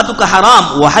নাফাকাতুকা হারাম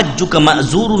ওয়া হাজ্জুকা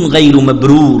মাযুরুন গায়রু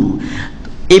মাবরুর।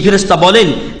 এই ফেরেশতা বলেন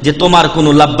যে তোমার কোনো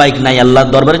লাব্বাইক নাই আল্লাহর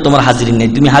দরবারে, তোমার হাজিরি নেই,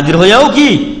 তুমি হাজির হয়েও কি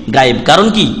গায়েব। কারণ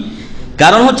কি?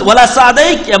 কারণ হচ্ছে ওয়ালা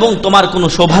সাদাইক, এবং তোমার কোনো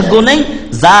সৌভাগ্য নেই,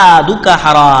 জাদুকা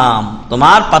হারাম,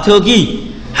 তোমার পাথেও কি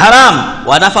হারাম,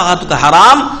 ওয়া নাফাকাতুকা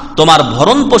হারাম, তোমার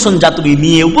ভরণ পোষণ যা তুমি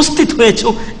নিয়ে উপস্থিত হয়েছো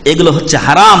এগুলো হচ্ছে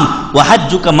হারাম, ওয়া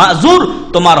হাজ্জুকা মাযুর,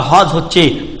 তোমার হজ হচ্ছে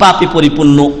পাপে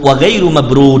পরিপূর্ণ, ওয়া গায়রু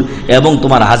মাবরুর, এবং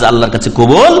তোমার হজ আল্লাহর কাছে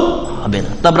কবুল হবে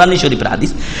না। তাবরানী শরীফের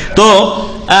হাদিস। তো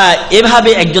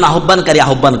এভাবে একজন আহ্বানকারী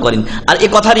আহ্বান করেন। আর এই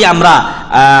কথারই আমরা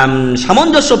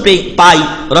সামঞ্জস্য পাই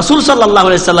রাসূল সাল্লাল্লাহু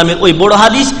আলাইহি সাল্লামের ওই বড়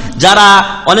হাদিস, যারা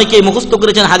অনেকেই মুখস্থ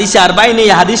করেছেন হাদিসে আরবাইনে,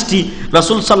 এই হাদিসটি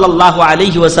রাসূল সাল্লাল্লাহু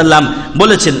আলাইহি ওয়াসাল্লাম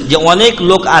বলেছেন যে অনেক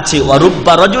লোক আছে ওয়া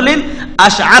রুব্বা রাজুলিন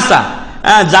আশআসা,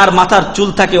 যার মাথার চুল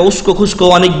থাকে উস্কো খুস্কো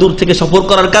অনেক দূর থেকে সফর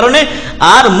করার কারণে,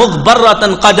 আর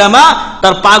মুগবাররাতান কাদামা,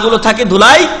 তার পাগুলো থাকে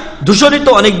ধুলাই ধূসরিত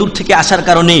অনেক দূর থেকে আসার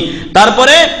কারণে।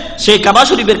 তারপরে সে কাবা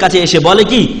শরীফের কাছে এসে বলে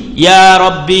কি ইয়া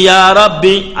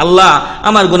রব্বি, আল্লাহ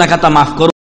আমার গুনাহ খাতা মাফ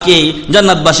করো, কে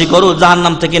জান্নাতবাসী করো,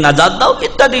 জাহান্নাম থেকে নাজাত দাও,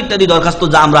 ইত্যাদি ইত্যাদি দরখাস্ত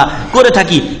যা আমরা করে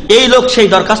থাকি। এই লোক সেই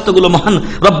দরখাস্তগুলো মহান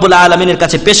রব্বুল আলামিনের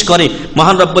কাছে পেশ করে।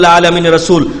 মহান রব্বুল আলামিনের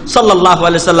রাসূল সাল্লাল্লাহু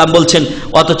আলাইহি সাল্লাম বলছেন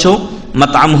অথচ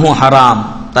মাতআমহু হারাম,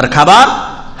 তার খাবার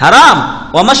হারাম,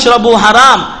 ওয়া মাশরাবু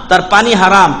হারাম, তার পানি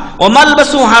হারাম, ওয়া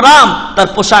মালবাসু হারাম, তার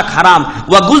পোশাক হারাম,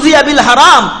 ওয়া গুজিয়া বিল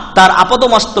হারাম, তার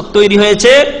আপাদমস্তক তৈরি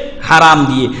হয়েছে হারাম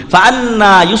দিয়ে।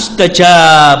 ফাআন্না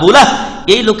ইউস্তাজাবু লাহ,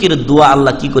 এই লোকের দোয়া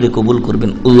আল্লাহ কি করে কবুল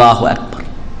করবেন? আল্লাহু আকবার।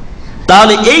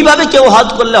 তাহলে এইভাবে কেউ হজ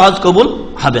করলে হজ কবুল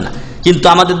হবে না। কিন্তু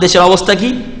আমাদের দেশের অবস্থা কি?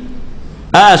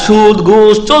 সুদ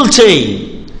ঘুষ চলছেই,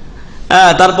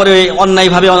 তারপরে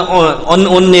অন্যায়ভাবে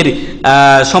অন্যের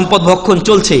সম্পদ ভক্ষণ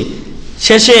চলছে,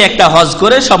 শেষে একটা হজ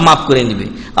করে সব মাফ করে নিবে।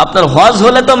 আপনার হজ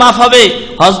হলে তো মাফ হবে,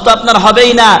 হজ তো আপনার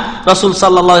হবেই না। রাসূল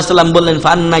সাল্লাল্লাহু আলাইহি সাল্লাম বললেন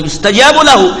ফান্না ইউস্তাজাবু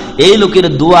লাহু, এই লোকের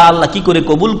দোয়া আল্লাহ কি করে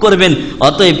কবুল করবেন?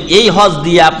 অতএব এই হজ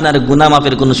দিয়ে আপনার গুনাহ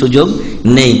মাফের কোনো সুযোগ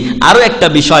নেই। আরো একটা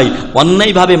বিষয়,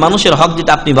 অন্যায়ভাবে মানুষের হক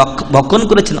যেটা আপনি ভক্ষণ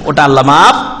করেছেন ওটা আল্লাহ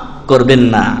মাফ করবেন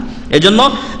না। এজন্য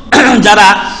যারা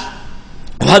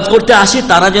হজ করতে আসে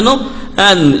তারা যেন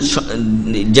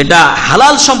যেটা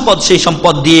হালাল সম্পদ সেই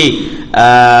সম্পদ দিয়ে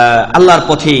আল্লাহর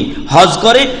পথে হজ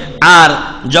করে। আর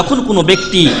যখন কোনো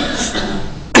ব্যক্তি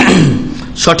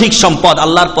সঠিক সম্পদ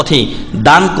আল্লাহর পথে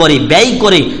দান করে, ব্যয়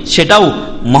করে, সেটাও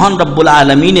মহান রব্বুল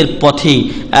আলামিনের পথে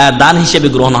দান হিসেবে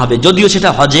গ্রহণ হবে, যদিও সেটা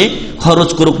হজে খরচ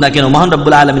করুক না কেন। মহান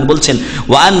রব্বুল আলামিন বলছেন,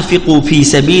 ওয়ানফিকু ফি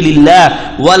সাবিলিল্লাহ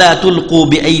ওয়ালা তুলকু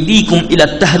বিআইদিকুম ইলা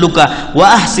তাহলুকা ওয়া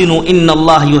আহসিনু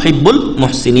ইন্নাল্লাহা ইউহিব্বুল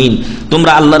মুহসিনিন।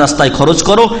 তোমরা আল্লাহর রাস্তায় খরচ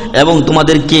করো এবং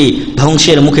তোমাদেরকে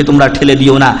ধ্বংসের মুখে তোমরা ঠেলে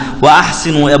দিও না। ওয়া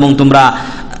আহসিনু, এবং তোমরা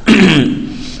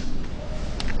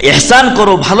ইহসান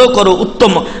করো, ভালো করো,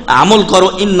 উত্তম আমল করো।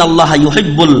 ইন্নাল্লাহা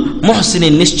ইউহিব্বুল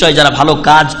মুহসিনিন, নিশ্চয় যারা ভালো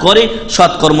কাজ করে,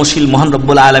 সৎকর্মশীল মহান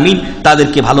রব্বুল আলামিন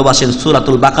তাদেরকে ভালোবাসেন।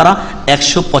 সূরাতুল বাকারা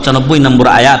 195 নম্বর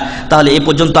আয়াত। তাহলে এ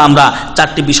পর্যন্ত আমরা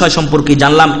 4টি বিষয় সম্পর্কে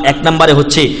জানলাম। 1 নম্বরে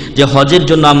হচ্ছে যে হজের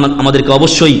জন্য আমাদেরকে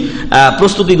অবশ্যই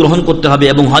প্রস্তুতি গ্রহণ করতে হবে,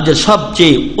 এবং হজের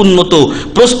সবচেয়ে উন্নত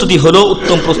প্রস্তুতি হলো,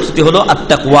 উত্তম প্রস্তুতি হলো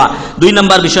আত-তাকওয়া। 2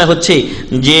 নম্বর বিষয় হচ্ছে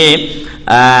যে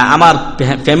আমার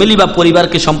ফ্যামিলি বা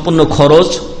পরিবারকে সম্পূর্ণ খরচ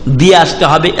দিয়ে আসতে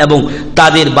হবে এবং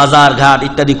তাদের বাজার ঘাট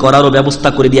ইত্যাদি করারও ব্যবস্থা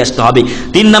করে দিয়ে আসতে হবে।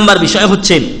 3 নম্বর বিষয়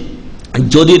হচ্ছে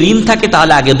যদি ঋণ থাকে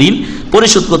তাহলে আগে ঋণ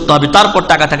পরিশোধ করতে হবে, তারপর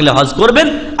টাকা থাকলে হজ করবেন,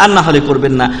 আর না হলে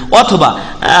করবেন না। অথবা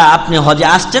আপনি হজে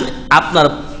আসছেন, আপনার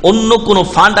অন্য কোনো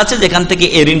ফান্ড আছে যেখান থেকে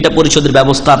এই ঋণটা পরিশোধের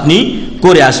ব্যবস্থা আপনি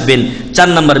করে আসবেন। 4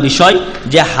 নম্বর বিষয়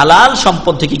যে হালাল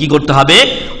সম্পদ থেকে কি করতে হবে?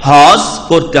 হজ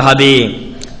করতে হবে।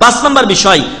 5 নম্বর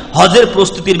বিষয় হজের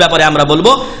প্রস্তুতির ব্যাপারে আমরা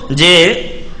বলবো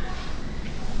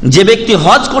যে ব্যক্তি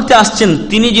হজ করতে আসছেন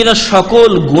তিনি যেন সকল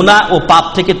গুনাহ ও পাপ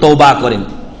থেকে তওবা করেন,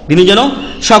 তিনি যেন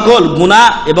সকল গুনাহ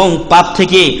এবং পাপ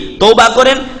থেকে তওবা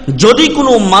করেন। যদি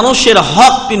কোনো মানুষের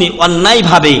হক তিনি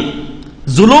অন্যায়ভাবে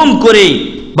জুলুম করে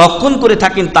ভক্ষণ করে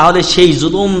থাকেন, তাহলে সেই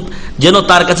জুলুম যেন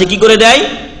তার কাছে কি করে দেয়?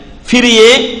 ফিরিয়ে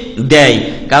দেয়।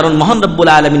 কারণ মহান রব্বুল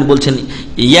আলামিন বলছেন,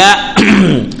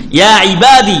 ইয়া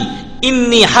ইবাদি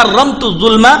ইন্নী হাররামতু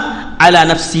যুলমা আলা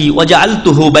নাফসি ওয়া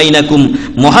জাআলতুহু বাইনাকুম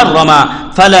মুহাররামা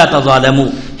ফালা তাযালামু।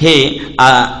 হে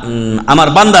আমার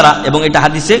বান্দারা, এবং এটা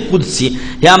হাদিসে কুদসি,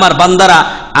 হে আমার বান্দারা,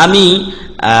 আমি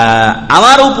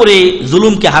আমার উপরে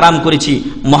জুলুমকে হারাম করেছি।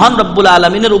 মহান রব্বুল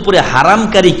আলামিনের উপরে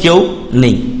হারামকারী কেউ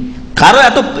নেই, কারো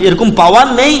এত এরকম পাওয়ার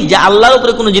নেই যে আল্লাহর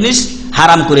উপরে কোনো জিনিস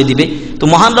হারাম করে দিবে। তো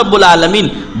মহান রব্বুল আলামিন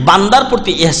বান্দার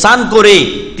প্রতি ইহসান করে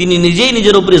তিনি নিজেই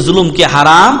নিজের উপরে জুলুমকে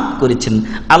হারাম করেছেন।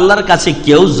 আল্লাহর কাছে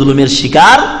কেউ জুলুমের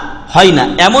শিকার হয় না।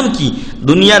 এমন কি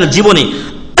দুনিয়ার জীবনে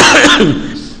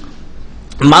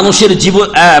মানুষের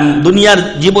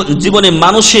জীবনে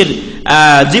মানুষের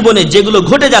জীবনে যেগুলো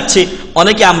ঘটে যাচ্ছে,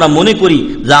 অনেকে আমরা মনে করি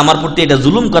যে আমার প্রতি এটা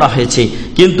জুলুম করা হয়েছে,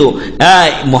 কিন্তু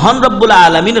মহান রব্বুল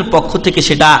আলামিনের পক্ষ থেকে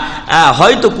সেটা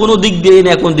হয়তো কোনো দিক দিয়ে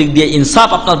না কোনো দিক দিয়ে ইনসাফ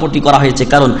আপনার প্রতি করা হয়েছে।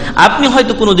 কারণ আপনি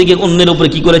হয়তো কোনো দিকে অন্যের উপরে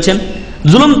কি করেছেন?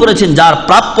 জুলুম করেছেন, যার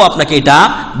প্রাপ্য আপনাকে এটা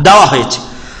দেওয়া হয়েছে।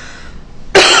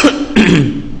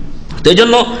 তো এই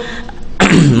জন্য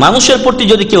মানুষের প্রতি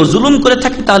যদি কেউ জুলুম করে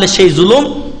থাকে তাহলে সেই জুলুম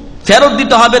ফেরত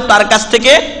দিতে হবে, তার কাছ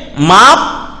থেকে মাপ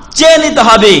চেয়ে নিতে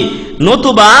হবে।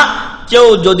 নতুবা কেউ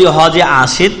যদি হজে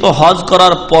আসে তো হজ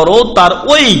করার পরও তার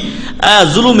ওই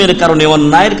জুলুমের কারণে,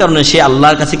 অন্যায়ের কারণে সে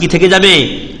আল্লাহর কাছে কি থেকে যাবে?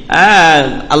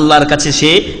 আল্লাহর কাছে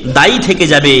সে দায়ী থেকে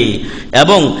যাবে।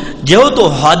 এবং যেহেতু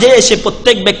হজে এসে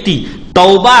প্রত্যেক ব্যক্তি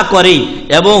তওবা করে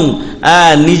এবং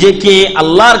নিজেকে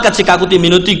আল্লাহর কাছে কাকুতি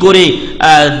মিনতি করে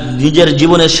নিজের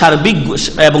জীবনের সার্বিক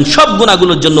এবং সব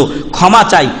গুনাহগুলোর জন্য ক্ষমা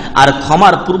চাই। আর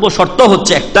ক্ষমার পূর্ব শর্ত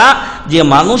হচ্ছে একটা, যে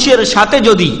মানুষের সাথে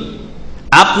যদি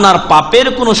আপনার পাপের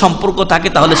কোনো সম্পর্ক থাকে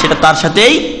তাহলে সেটা তার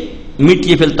সাথেই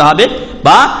মিটিয়ে ফেলতে হবে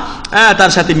বা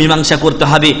তার সাথে মীমাংসা করতে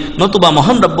হবে, নতুবা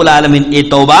মহান রব্বুল আলামিন এই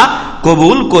তওবা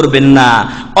কবুল করবেন না।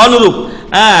 অনুরূপ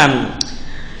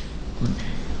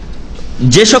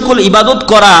যে সকল ইবাদত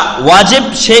করা ওয়াজিব,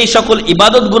 সেই সকল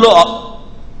ইবাদতগুলো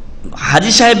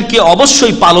হাজী সাহেবকে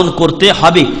অবশ্যই পালন করতে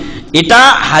হবে। এটা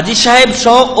হাজী সাহেব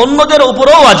সহ অন্যদের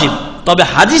উপরও ওয়াজিব, তবে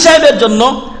হাজী সাহেবের জন্য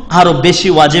আরো বেশি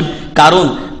ওয়াজিব, কারণ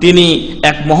তিনি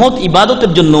এক মহৎ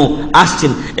ইবাদতের জন্য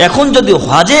আসছেন। এখন যদি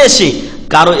হজে এসে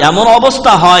কারো এমন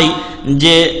অবস্থা হয়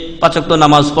যে 5 ওয়াক্ত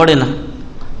নামাজ পড়ে না,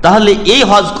 তাহলে এই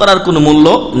হজ করার কোনো মূল্য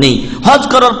নেই। হজ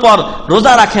করার পর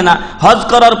রোজা রাখে না, হজ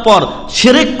করার পর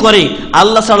শিরক করে,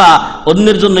 আল্লাহ ছাড়া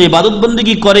অন্যের জন্য ইবাদত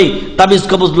বন্দেগী করে, তাবিজ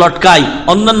কবজ লটকায়,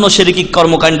 অন্যান্য শিরকি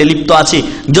কর্মকাণ্ডে লিপ্ত আছে,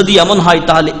 যদি এমন হয়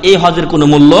তাহলে এই হজের কোনো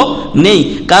মূল্য নেই।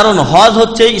 কারণ হজ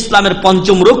হচ্ছে ইসলামের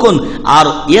 5ম রুকন, আর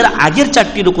এর আগের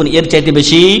 4টি রুকন এর চাইতে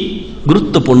বেশি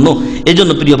গুরুত্বপূর্ণ।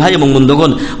 এজন্য প্রিয় ভাই এবং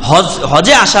বন্ধুগণ,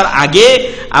 হজে আসার আগে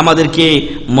আমাদেরকে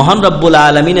মহান রব্বুল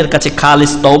আলামিনের কাছে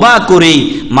খালিস তওবা করে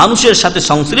মানুষের সাথে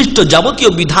সংশ্লিষ্ট যাবতীয়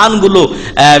বিধানগুলো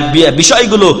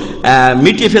বিষয়গুলো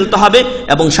মিটিয়ে ফেলতে হবে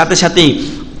এবং সাথে সাথে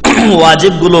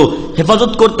ওয়াজিবগুলো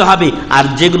হেফাজত করতে হবে, আর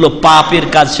যেগুলো পাপের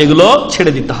কাজ সেগুলো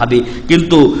ছেড়ে দিতে হবে।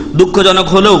 কিন্তু দুঃখজনক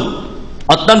হলেও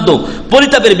অত্যন্ত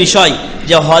পরিতাপের বিষয়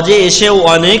যে হজে এসেও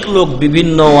অনেক লোক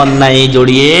বিভিন্ন অন্যায়ে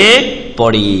জড়িয়ে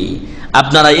পড়ে।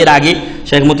 আপনারা এর আগে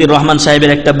শেখ মতিউর রহমান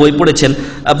সাহেবের একটা বই পড়েছেন,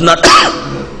 আপনার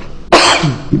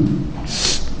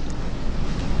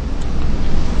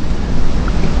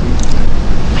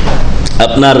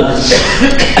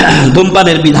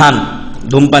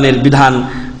ধূমপানের বিধান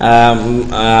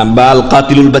বাল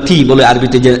কাতিলুল বাতি বলে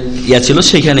আরবিতে যে ইয়া ছিল,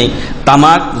 সেখানে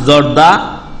তামাক, জর্দা,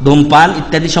 ধূমপান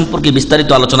ইত্যাদি সম্পর্কে বিস্তারিত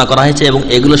আলোচনা করা হয়েছে এবং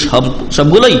এগুলো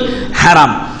সবগুলোই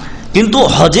হারাম। কিন্তু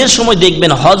হজের সময়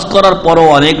দেখবেন, হজ করার পরও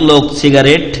অনেক লোক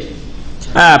সিগারেট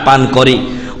পান করে,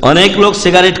 অনেক লোক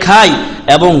সিগারেট খায়,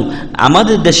 এবং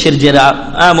আমাদের দেশের যারা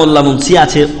মোল্লা মুন্সি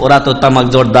আছে ওরা তো তামাক,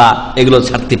 জর্দা এগুলো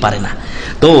ছাড়তে পারে না।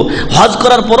 তো হজ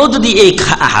করার পরও যদি এই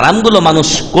হারামগুলো মানুষ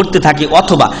করতে থাকে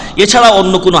অথবা এছাড়া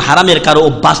অন্য কোনো হারামের কারো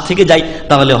অভ্যাস থেকে যায়,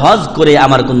 তাহলে হজ করে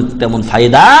আমার কোনো তেমন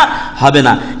ফায়দা হবে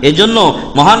না। এজন্য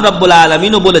মহান রব্বুল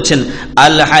আলামিনও বলেছেন,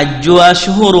 আল হাজ্জু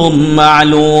আশহুরুম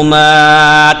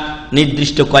মা'লুমাত,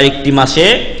 নির্দিষ্ট কয়েকটি মাসে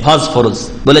হজ ফরজ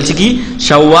বলেছে কি,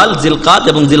 শাওয়াল, জিলকাদ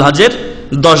এবং জিলহজের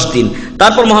 10 দিন।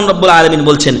 তারপর মহান রব্বুল আলামিন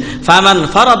বলছেন, ফামান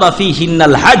ফারাদা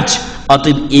ফীহিন্নাল হজ,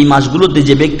 অতএব এই মাসগুলোতে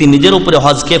যে ব্যক্তি নিজের উপরে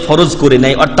হজকে ফরজ করে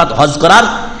নেয়, অর্থাৎ হজ করার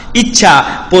ইচ্ছা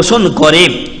পোষণ করে,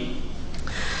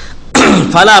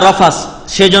 ফালা রফাস,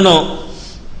 সে যেন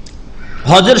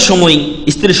হজের সময়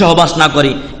স্ত্রী সহবাস না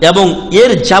করে, এবং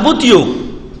এর যাবতীয়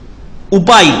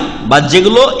উপায় বা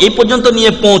যেগুলো এই পর্যন্ত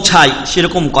নিয়ে পৌঁছায়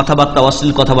সেরকম কথাবার্তা,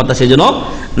 অশ্লীল কথাবার্তা সে যেন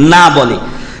না বলে।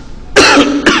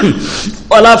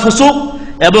 ওয়ালা ফুসুক,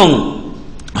 এবং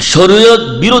শরীয়ত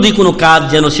বিরোধী কোনো কাজ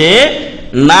যেন সে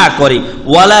না করে।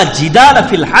 ওয়ালা জিদাল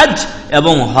ফিল হজ,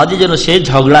 এবং হজে যেন সে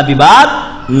ঝগড়া বিবাদ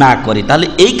না করে। তাহলে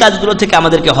এই কাজগুলো থেকে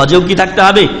আমাদেরকে হজেও কি থাকতে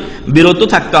হবে, বিরত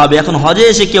থাকতে হবে। এখন হজে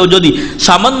এসে কেউ যদি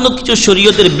সামান্য কিছু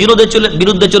শরীয়তের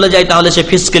বিরুদ্ধে চলে যায়, তাহলে সে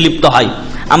ফিসকে লিপ্ত হয়।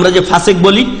 আমরা যে ফাসেক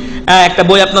বলি, একটা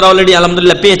বই আপনারা অলরেডি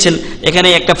আলহামদুলিল্লাহ পেয়েছেন, এখানে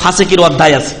একটা ফাসেকির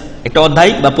অধ্যায় আছে, একটা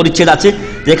অধ্যায় বা পরিচ্ছেদ আছে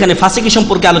যেখানে ফাসেকি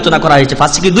সম্পর্কে আলোচনা করা হয়েছে।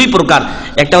 ফাসেকি 2 প্রকার,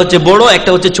 একটা হচ্ছে বড়,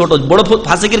 একটা হচ্ছে ছোট। বড়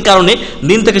ফাসেকির কারণে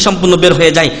দিন থেকে সম্পূর্ণ বের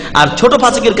হয়ে যায়, আর ছোট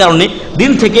ফাসেকির কারণে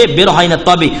দিন থেকে বের হয় না,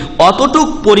 তবে অতটুক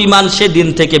পরিমাণ সে দিন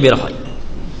থেকে বের হয়,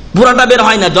 পুরাটা বের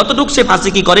হয় না। যতটুক সে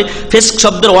ফাসেকি করে, ফিসক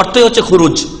শব্দের অর্থই হচ্ছে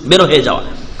খুরুজ, বের হয়ে যাওয়া।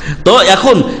 তো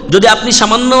এখন যদি আপনি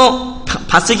সামান্য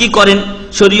ফাসেকি করেন,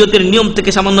 শরীয়তের নিয়ম থেকে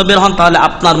সামান্য বের হন, তাহলে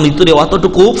আপনার ভিতরে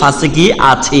অতটুকু ফাসেকি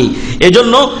আছে।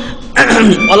 এজন্য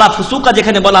ওলা ফুসুকা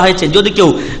যেখানে বলা হয়েছে, যদি কেউ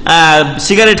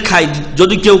সিগারেট খায়,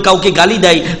 যদি কেউ কাউকে গালি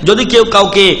দেয়, যদি কেউ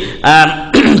কাউকে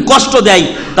কষ্ট দেয়,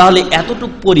 তাহলে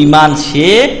এতটুকু পরিমাণ সে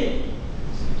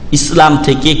ইসলাম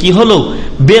থেকে কি হলো,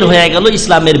 বের হয়ে গেল,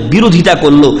 ইসলামের বিরোধিতা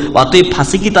করলো, অতএব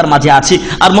ফাসিকি তার মাঝে আছে।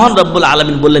 আর মহান রব্বুল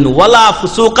আলামিন বললেন, ওয়ালা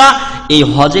ফুসুকা, এই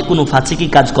হজে কোনো ফাসিকি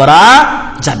কাজ করা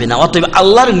যাবে না। অতএব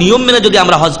আল্লাহর নিয়ম মেনে যদি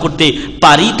আমরা হজ করতে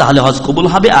পারি, তাহলে হজ কবুল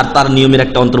হবে। আর তার নিয়মের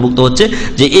একটা অন্তর্ভুক্ত হচ্ছে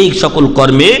যে এই সকল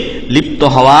কর্মে লিপ্ত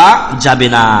হওয়া যাবে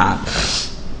না।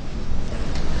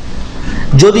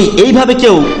 যদি এইভাবে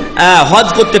কেউ হজ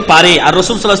করতে পারে, আর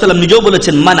রাসূল সাল্লাল্লাহু আলাইহি ওয়াসাল্লাম নিজেও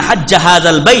বলেছেন, মান হাজ্জা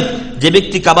হাযাল বাইত, যে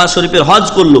ব্যক্তি কাবা শরীফের হজ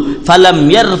করলো, ফালাম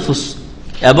ইয়ারফুস,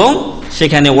 এবং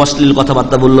সেখানে অশ্লীল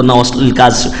কথাবার্তা বললো না, অশ্লীল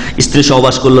কাজ, স্ত্রী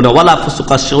সহবাস করলো না, ওয়ালা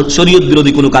ফুসুকা, শরীয়ত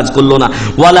বিরোধী কোনো কাজ করলো না,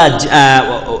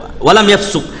 ওয়ালাম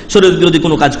ইয়াফসুক, শরীয়ত বিরোধী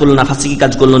কোনো কাজ করলো না, ফাসিকি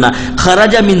কাজ করলো না,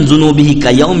 খারাজা মিন যুনুবিহি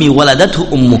কায়াউমি ওয়ালাদাতহু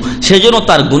উম্মু, সেজন্য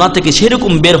তার গুনাহ থেকে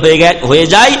সেরকম বের হয়ে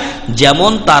যায়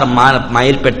যেমন তার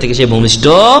মায়ের পেট থেকে সে ভূমিষ্ঠ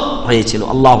হয়েছিল।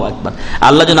 আল্লাহু আকবার।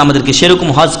 আল্লাহ যেন আমাদেরকে সেরকম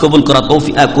হজ কবুল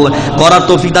করার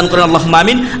তৌফিক দান করেন, আল্লাহুম্মা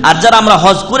আমিন। আর যারা আমরা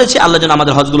হজ করেছি, আল্লাহ যেন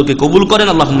আমাদের হজগুলোকে কবুল করেন,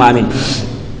 আল্লাহুম্মা আমিন।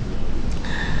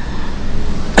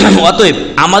 অতএব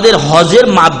আমাদের হজের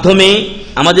মাধ্যমে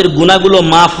আমাদের গুনাহগুলো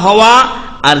মাফ হওয়া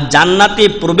আর জান্নাতে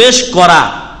প্রবেশ করা,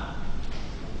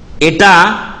 এটা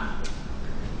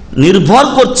নির্ভর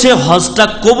করছে হজটা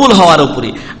কবুল হওয়ার উপরে।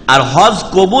 আর হজ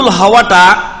কবুল হওয়াটা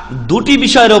 2টি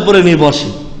বিষয়ের উপরে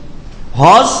নির্ভরশীল।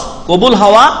 হজ কবুল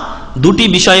হওয়া 2টি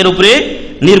বিষয়ের উপরে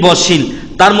নির্ভরশীল।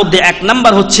 তার মধ্যে 1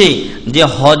 নাম্বার হচ্ছে যে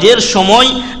হজের সময়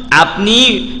আপনি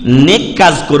নেক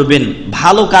কাজ করবেন,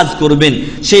 ভালো কাজ করবেন।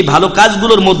 সেই ভালো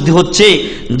কাজগুলোর মধ্যে হচ্ছে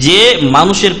যে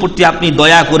মানুষের প্রতি আপনি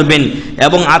দয়া করবেন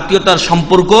এবং আত্মীয়তার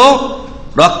সম্পর্ক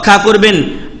রক্ষা করবেন,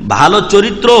 ভালো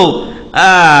চরিত্র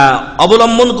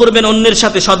অবলম্বন করবেন, অন্যের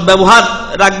সাথে সদ্ব্যবহার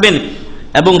রাখবেন।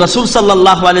 এবং রাসূল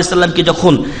সাল্লাল্লাহু আলাইহি সাল্লামকে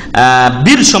যখন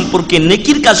বীর সম্পর্কে,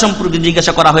 নেকির কাজ সম্পর্কে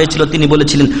জিজ্ঞাসা করা হয়েছিল, তিনি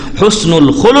বলেছিলেন হুসনুল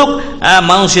খুলুক,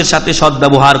 মানুষের সাথে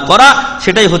সদ্ব্যবহার করা,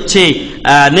 সেটাই হচ্ছে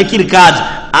নেকির কাজ।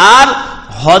 আর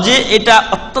হজে এটা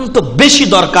অত্যন্ত বেশি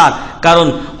দরকার। কারণ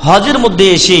হজের মধ্যে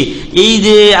এসে এই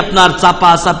যে আপনার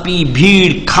চাপাচাপি,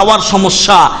 ভিড়, খাওয়ার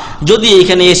সমস্যা, যদি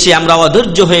এখানে এসে আমরা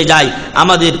অধৈর্য হয়ে যাই,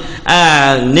 আমাদের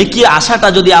নেকির আশাটা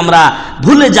যদি আমরা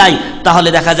ভুলে যাই, তাহলে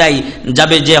দেখা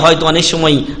যাবে যে হয়তো অনেক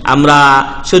সময় আমরা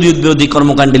শরীয়ত বিরোধী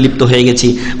কর্মকাণ্ডে লিপ্ত হয়ে গেছি।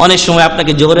 অনেক সময়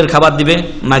আপনাকে জোহরের খাবার দিবে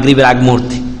মাগরিবের আগ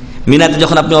মুহূর্তে। মিনাতে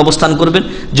যখন আপনি অবস্থান করবেন,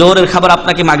 জোহরের খাবার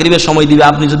আপনাকে মাগরিবের সময় দিবে।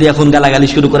 আপনি যদি এখন গালাগালি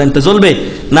শুরু করেন তো চলবে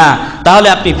না, তাহলে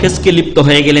আপনি ফেসকে লিপ্ত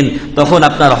হয়ে গেলেন। তখন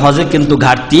আপনার হজে কিন্তু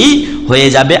ঘাটতি হয়ে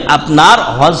যাবে, আপনার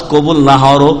হজ কবুল না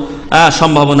হওয়ারও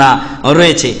সম্ভাবনা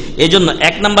রয়েছে। এই জন্য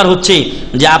 1 নাম্বার হচ্ছে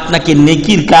যে আপনাকে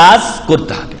নেকির কাজ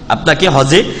করতে হবে, আপনাকে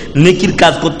হজে নেকির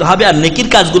কাজ করতে হবে। আর নেকির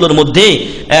কাজগুলোর মধ্যে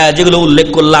যেগুলো উল্লেখ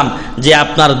করলাম, যে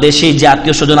আপনার দেশে যে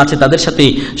আত্মীয় স্বজন আছে তাদের সাথে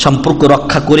সম্পর্ক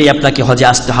রক্ষা করে আপনাকে হজে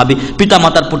আসতে হবে।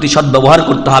 পিতামাতার প্রতি সদ্ব্যবহার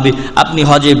করতে হবে। আপনি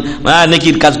হজে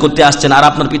নেকির কাজ করতে আসছেন আর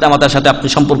আপনার পিতামাতার সাথে আপনি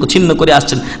সম্পর্ক ছিন্ন করে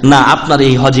আসছেন না, আপনার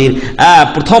এই হজের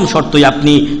প্রথম শর্তই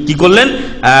আপনি কি করলেন?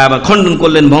 খণ্ডন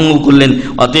করলেন, ভঙ্গ করলেন।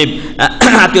 অতএব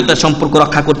আত্মীয়তার সম্পর্ক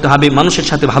রক্ষা করতে হবে, মানুষের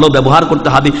সাথে ভালো ব্যবহার করতে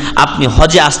হবে। আপনি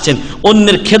হজে আসছেন,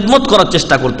 অন্যের খেদমত করার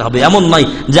চেষ্টা করতে হবে। এমন নয়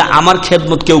যে আমার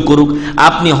খেদমত কেউ করুক।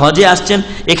 আপনি হজে আসছেন,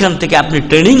 এখান থেকে আপনি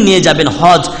ট্রেনিং নিয়ে যাবেন।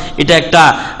 হজ এটা একটা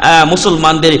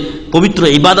মুসলমানদের পবিত্র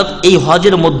ইবাদত। এই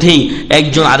হজের মধ্যেই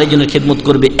একজন আরেকজনের খেদমত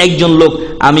করবে। একজন লোক,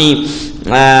 আমি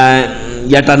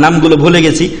নামগুলো ভুলে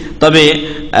গেছি, তবে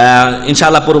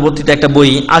ইনশাআল্লাহ পরবর্তীতে একটা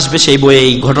বই আসবে, সেই বইয়ে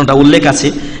এই ঘটনাটা উল্লেখ আছে।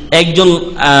 একজন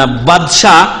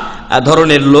বাদশাহ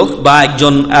ধরনের লোক বা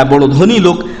একজন বড় ধনী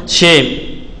লোক, সে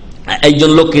একজন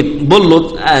লোককে বলল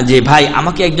যে ভাই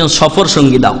আমাকে একজন সফর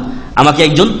সঙ্গী দাও, আমাকে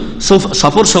একজন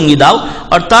সফর সঙ্গী দাও।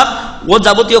 অর্থাৎ ও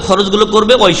যাবতীয় খরচগুলো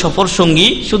করবে, ওই সফর সঙ্গী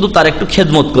শুধু তার একটু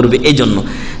খেদমত করবে। এই জন্য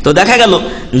তো দেখা গেল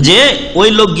যে ওই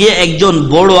লোক গিয়ে একজন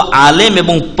বড় আলেম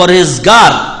এবং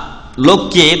পরহেজগার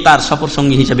লোককে তার সফর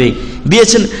সঙ্গী হিসেবে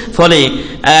দিয়েছেন। ফলে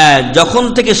যখন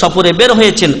থেকে সফরে বের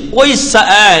হয়েছেন, ওই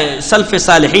সালফে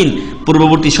সালেহিন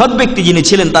পূর্ববর্তী সৎ ব্যক্তি যিনি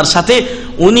ছিলেন তার সাথে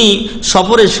উনি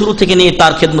সফরের শুরু থেকে নিয়ে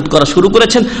তার খেদমত করা শুরু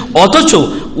করেছেন। অথচ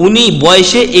উনি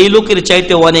বয়সে এই লোকের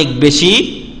চাইতে অনেক বেশি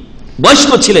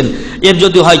বয়স্ক ছিলেন। এর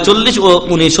যদি হয় 40 ও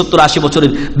উনি 70-80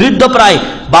 বছরের বৃদ্ধ, প্রায়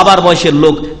বাবার বয়সের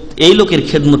লোক এই লোকের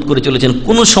খেদমত করে চলেছেন।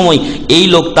 কোনো সময় এই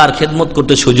লোক তার খেদমত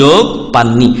করতে সুযোগ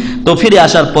পাননি। তো ফিরে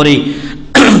আসার পরে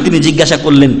তিনি জিজ্ঞাসা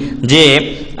করলেন যে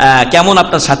কেমন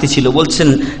আপনার সাথী ছিল? বলছেন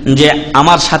যে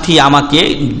আমার সাথী আমাকে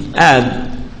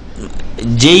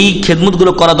যেই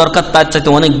খেদমতগুলো করা দরকার তার চাইতে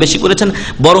অনেক বেশি করেছেন,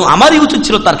 বরং আমারই উচিত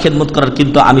ছিল তার খেদমত করার,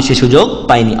 কিন্তু আমি সে সুযোগ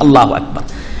পাইনি। আল্লাহু আকবার।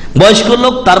 বয়স্ক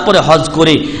লোক, তারপরে হজ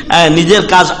করে নিজের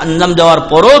কাজ আঞ্জাম দেওয়ার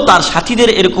পরও তার সাথীদের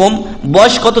এরকম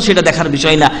বয়স কত সেটা দেখার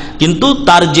বিষয় না, কিন্তু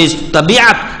তার যে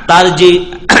তাবিআত, তার যে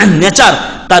নেচার,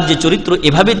 তার যে চরিত্র,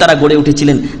 এভাবেই তারা গড়ে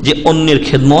উঠেছিলেন যে অন্যের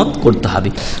খেদমত করতে হবে।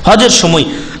 হজের সময়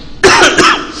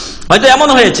হয়তো এমন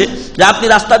হয়েছে যে আপনি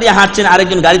রাস্তা দিয়ে হাঁটছেন,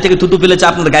 আরেকজন গাড়ি থেকে থুতু ফেলেছে,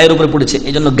 আপনার গায়ের উপরে পড়েছে,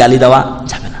 এই জন্য গালি দেওয়া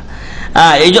যাবে না।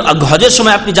 এই যে হজের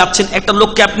সময় আপনি যাচ্ছেন, একটা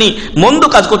লোককে আপনি মন্দ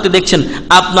কাজ করতে দেখছেন,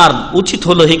 আপনার উচিত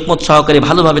হলো হিকমত সহকারে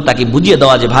ভালোভাবে তাকে বুঝিয়ে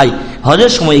দেওয়া যে ভাই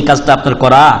হজের সময় এই কাজটা আপনার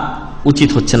করা উচিত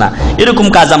হচ্ছে না। এরকম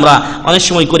কাজ আমরা অনেক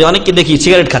সময় করি। অনেককে দেখি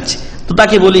সিগারেট খাচ্ছে, তো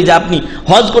তাকে বলি যে আপনি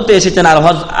হজ করতে এসেছেন আর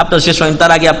হজ আপনার শেষ হয়নি,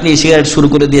 তার আগে আপনি এই সিগারেট শুরু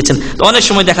করে দিয়েছেন। তো অনেক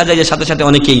সময় দেখা যায় যে সাথে সাথে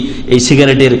অনেকেই এই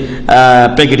সিগারেটের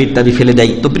প্যাকেট ইত্যাদি ফেলে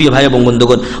দেয়। তো প্রিয় ভাই এবং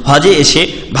বন্ধুগণ, হজে এসে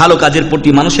ভালো কাজের প্রতি,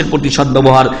 মানুষের প্রতি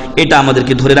সদ্ব্যবহার, এটা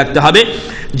আমাদেরকে ধরে রাখতে হবে।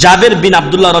 জাবের বিন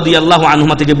আব্দুল্লাহ রাদিয়াল্লাহু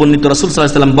আনহুমা থেকে বর্ণিত, রাসূল সাল্লাল্লাহু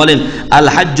আলাইহি ওয়াসাল্লাম বলেন, আল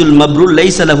হাজ্জুল মাবরুর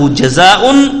লাইসা লাহু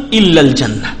জাযাউন ইল্লাল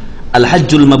জান্নাহ। আল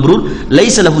হাজ্জুল মাবরুর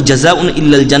লাইসা লাহু জাযাউন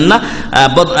ইল্লাল জান্নাহ।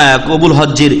 কবুল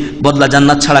হজ্জের বদলা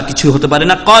জান্নাত ছাড়া কিছু হতে পারে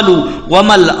না। ক্বালু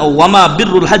ওয়ামা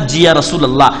বিররুল হজ্জি ইয়া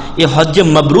রাসূলুল্লাহ, এই হজ্জে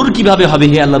মাবরুর কিভাবে হবে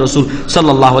হে আল্লাহর রাসূল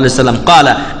সাল্লাল্লাহু আলাইহি ওয়াসাল্লাম?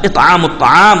 ক্বালা ইতআমুত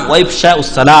তাআম ওয়া ইফশাউস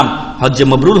সালাম। হজ্জে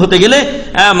মাবরুর হতে গেলে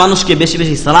মানুষকে বেশি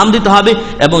বেশি সালাম দিতে হবে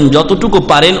এবং যতটুকু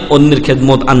পারেন অন্যের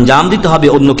খেদমত আঞ্জাম দিতে হবে,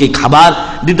 অন্যকে খাবার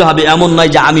দিতে হবে। এমন নয়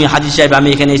যে আমি হাজী সাহেব, আমি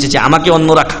এখানে এসেছি, আমাকে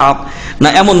অন্যরা খাওয়াক, না,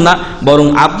 এমন না। বরং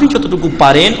আপনি যতটুকু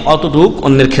পারেন অতটুকু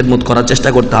অন্যের খেদমত করার চেষ্টা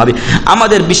করতে হবে।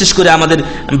 আমাদের বিশেষ করে আমাদের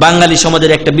বাঙালি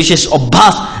সমাজের একটা বিশেষ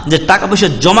অভ্যাস, যে টাকা পয়সা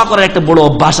জমা করার একটা বড়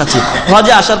অভ্যাস আছে।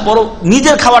 হজে আসার পরও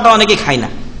নিজের খাওয়াটা অনেকে খায় না,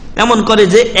 এমন করে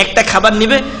যে একটা খাবার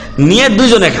নিবে, নিয়ে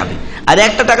দুজনে খাবে, আর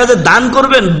একটা টাকা যে দান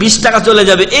করবেন 20 টাকা চলে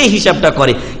যাবে, এই হিসাবটা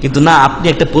করে। কিন্তু না, আপনি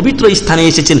একটা পবিত্র স্থানে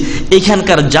এসেছেন,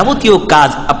 এখানকার যাবতীয় কাজ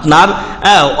আপনার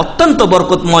অত্যন্ত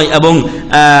বরকতময় এবং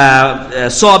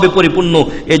সওয়াবে পরিপূর্ণ।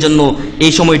 এজন্য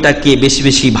এই সময়টাকে বেশি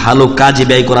বেশি ভালো কাজে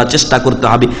ব্যয় করার চেষ্টা করতে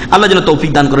হবে। আল্লাহ যেন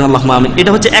তৌফিক দান করেন, আল্লাহুম্মা আমিন।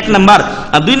 এটা হচ্ছে 1 নাম্বার।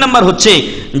 আর 2 নাম্বার হচ্ছে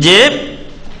যে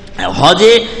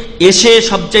হজে এসে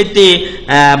সবচাইতে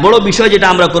বড় বিষয় যেটা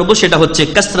আমরা করব সেটা হচ্ছে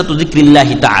কাসরাতু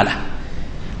যিকরিল্লাহি তাআলা।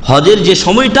 হজের যে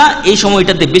সময়টা, এই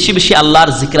সময়টাতে বেশি বেশি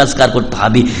আল্লাহর জিকির আজকার করতে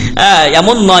হবে।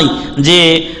 এমন নয় যে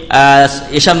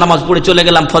এশার নামাজ পড়ে চলে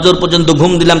গেলাম, ফজর পর্যন্ত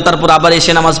ঘুম দিলাম, তারপর আবার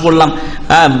এসে নামাজ পড়লাম।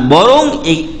 বরং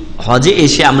এই হজে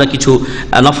এসে আমরা কিছু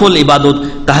নফল ইবাদত,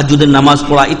 তাহাজ্জুদের নামাজ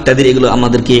পড়া ইত্যাদি এগুলো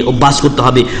আমাদেরকে অভ্যাস করতে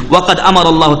হবে। ওয়াকাদ আমার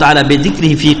আল্লাহ তাআলা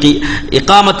বিযিকরিহি ফি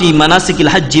ইকামাতি মানাসিকিল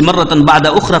হজ্জ মাররাতান বা'দা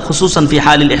উখরা খুসুসান ফি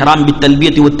হালিল ইহরাম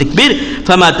বিতালবিয়াতি ওয়াত তাকবীর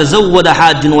ফামা তাযাওয়াদা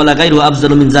হাজ্জুন ওয়ালা গায়রু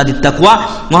আফযালু মিন যাদিত তাকওয়া।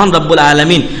 মহান রব্বুল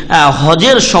আলামিন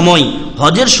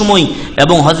হজের সময়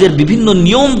এবং হজের বিভিন্ন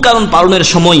নিয়ম কারণ পালনের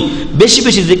সময় বেশি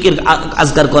বেশি জিকির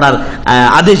আজকার করার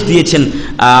আদেশ দিয়েছেন।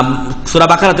 সূরা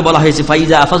বাকারাতে বলা হয়েছে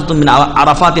ফাইজা আফাজতুম মিন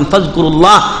আরাফাতিন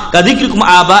ফাযকুরুল্লাহ কাযিকরিকুম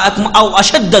আবাআকুম আও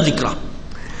আশাদ্দা যিকরা।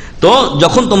 তো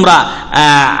যখন তোমরা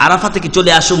আরাফা থেকে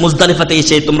চলে আসো, মুজদালিফাতে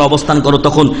এসে তোমরা অবস্থান করো,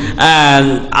 তখন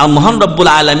মহান রব্বুল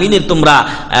আলামিনের তোমরা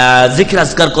জিকির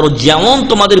আজকার করো, যেমন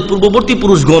তোমাদের পূর্ববর্তী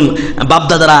পুরুষগণ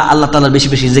বাপদাদারা আল্লাহ তাআলার বেশি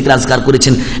বেশি জিকির আজকার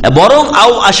করেছেন। বরং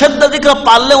আও আশাদ্দা যিকরা,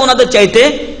 পারলে ওনাদের চাইতে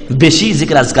বেশি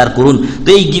জিকির আজকার করুন। তো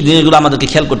এই জিনিসগুলো আমাদেরকে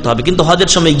খেয়াল করতে হবে। কিন্তু হজের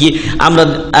সময় গিয়ে আমরা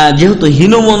যেহেতু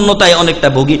হীনমন্যতায় অনেকটা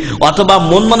ভোগী, অথবা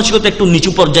মন মানসিকতা একটু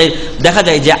নিচু পর্যায়ে, দেখা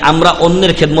যায় যে আমরা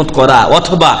অন্যের খেদমত করা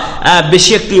অথবা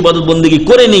বেশি একটু ইবাদত বন্দেগী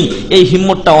করে নেই, এই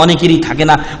হিম্মতটা অনেকেরই থাকে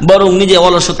না। বরং নিজে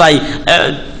অলসতায়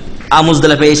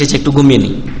মুজদালিফায় এসেছে একটু ঘুমিয়ে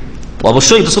নেই।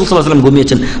 অবশ্যই রাসূল সাল্লাল্লাহু আলাইহি ওয়াসাল্লাম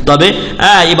ঘুমিয়েছেন, তবে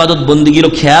ইবাদত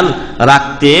বন্দেগীরও খেয়াল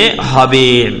রাখতে হবে।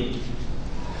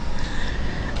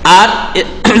 আর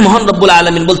মহান রব্বুল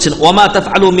আলামিন বলছেন ওয়ামা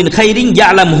তাফআলু মিন খাইরিন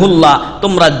ইয়ালামুহুল্লাহ,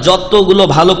 তোমরা যতগুলো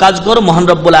ভালো কাজ করো মহান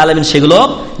রব্বুল আলামিন সেগুলো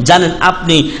জানেন।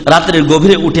 আপনি রাতের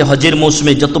গভীরে উঠে হজের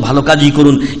মৌসুমে যত ভালো কাজই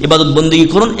করুন, ইবাদত বন্দেগী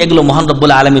করুন, এগুলো মহান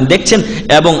রব্বুল আলামিন দেখছেন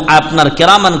এবং আপনার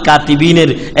কিরামান কাতিবিনের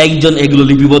একজন এগুলো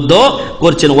লিপিবদ্ধ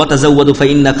করছেন। ওয়া তাযাওয়াদু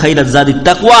ফাইন্না খাইরাজ যাদিত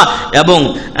তাকওয়া, এবং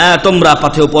তোমরা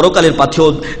পাথেয়, পরকালের পাথেয়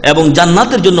এবং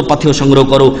জান্নাতের জন্য পাথেয় সংগ্রহ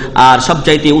করো। আর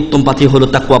সবচাইতে উত্তম পাথেয় হলো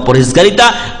তাকওয়া, পরহেজগারিতা।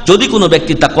 যদি কোনো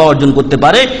ব্যক্তি তাকওয়া অর্জন করতে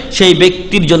পারে, সেই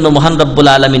ব্যক্তির জন্য মহান রব্বুল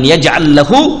আলামিন ইয়াজআল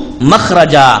লাহু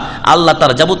মাখরাজা, আল্লাহ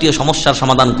তার যাবতীয় সমস্যার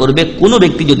সমাধান করবে। কোনো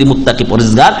ব্যক্তি যদি মুত্তাকি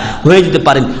পরহেজগার হয়ে যেতে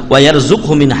পারেন, ওয়া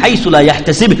ইয়ারযুকহু মিন হাইসু লা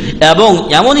ইয়াহতাসিব, এবং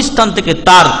এমন স্থান থেকে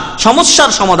তার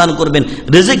সমস্যার সমাধান করবেন।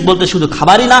 রিজিক বলতে শুধু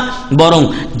খাবারই না, বরং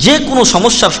যে কোনো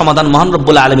সমস্যার সমাধান মহান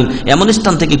রব্বুল আলামিন এমন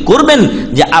স্থান থেকে করবেন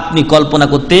যে আপনি কল্পনা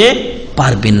করতে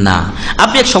পারবেন না।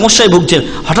 আপনি এক সমস্যায় ভুগছেন,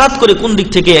 হঠাৎ করে কোন দিক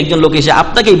থেকে একজন লোক এসে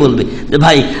আপনাকেই বলবে যে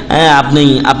ভাই আপনি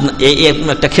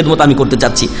একটা খেদমত আমি করতে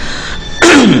চাচ্ছি।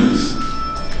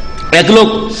 এক লোক,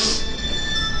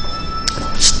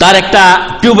 তার একটা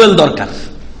টিউবওয়েল দরকার,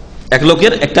 এক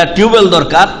লোকের একটা টিউবওয়েল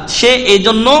দরকার, সে এই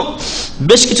জন্য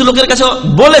বেশ কিছু লোকের কাছে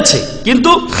বলেছে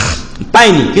কিন্তু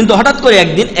পাইনি। কিন্তু হঠাৎ করে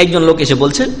একদিন একজন লোক এসে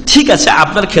বলছে ঠিক আছে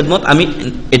আপনার খেদমত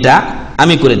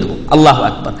আমি করে দেবো। আল্লাহু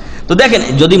আকবার। তো দেখেন,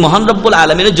 যদি মহান রব্বুল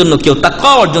আলামিনের জন্য কেউ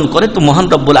তাকওয়া অর্জন করে, তো মহান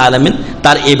রব্বুল আলামিন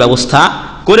তার এই ব্যবস্থা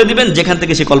করে দিবেন যেখান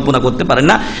থেকে সে কল্পনা করতে পারে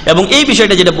না। এবং এই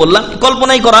বিষয়টা যেটা বললাম,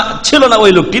 কল্পনাই করা ছিল না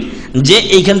ওই লোকটির যে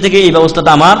এইখান থেকে এই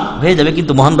ব্যবস্থাটা আমার হয়ে যাবে,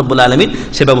 কিন্তু মহান রব্বুল আলামিন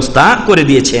সে ব্যবস্থা করে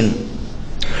দিয়েছেন।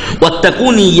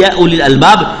 ওয়াত্তাকুনি ইয়া উলিল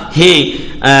আলবাব, হে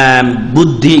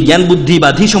জ্ঞান বুদ্ধি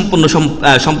বাধি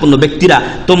সম্পন্ন ব্যক্তিরা,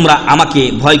 তোমরা আমাকে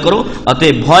ভয় করো।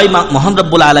 অতএব ভয় মহান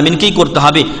রব্বুল আলামিনকেই করতে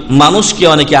হবে। মানুষকে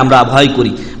অনেকে আমরা ভয়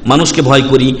করি, মানুষকে ভয়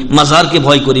করি, মাজারকে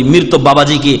ভয় করি, মৃত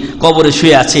বাবাজিকে কবরে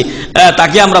শুয়ে আছে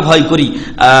তাকে আমরা ভয় করি,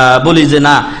 বলি যে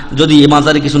না যদি এ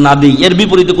মাজারে কিছু না দিই, এর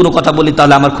বিপরীতে কোনো কথা বলি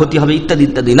তাহলে আমার ক্ষতি হবে, ইত্যাদি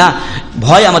ইত্যাদি। না,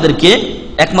 ভয় আমাদেরকে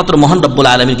একমাত্র মহান রব্বুল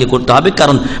আলামিনকে করতে হবে,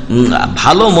 কারণ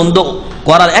ভালো মন্দ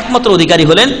করার একমাত্র অধিকারী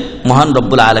হলেন মহান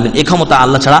রব্বুল আলামিন। এই ক্ষমতা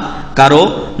আল্লাহ ছাড়া কারো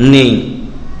নেই।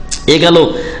 এ গেল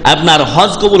আপনার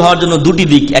হজ কবুল হওয়ার জন্য দুটি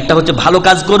দিক, একটা হচ্ছে ভালো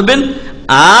কাজ করবেন,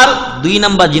 আর দুই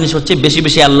নাম্বার জিনিস হচ্ছে বেশি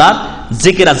বেশি আল্লাহর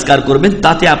জিকির আজকার করবেন,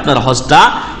 তাতে আপনার হজটা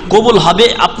কবুল হবে,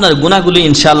 আপনার গুনাহগুলো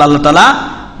ইনশাআল্লাহ আল্লাহ তাআলা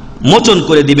মোচন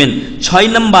করে দিবেন। 6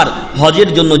 নাম্বার, হজের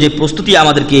জন্য যে প্রস্তুতি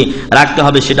আমাদেরকে রাখতে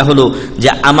হবে সেটা হলো যে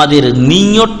আমাদের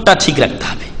নিয়তটা ঠিক রাখতে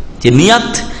হবে, যে নিয়াত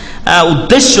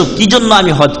উদ্দেশ্য কি জন্য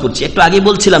আমি হজ করছি। একটু আগে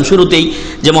বলছিলাম শুরুতেই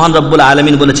যে মহান রব্বুল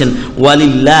আলামিন বলেছেন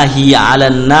ওয়ালিল্লাহি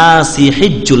আলান নাসি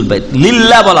হিজ্জুল বাইত,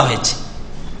 লিল্লাহ বলা হয়েছে,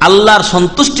 আল্লাহর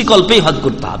সন্তুষ্টি কল্পেই হজ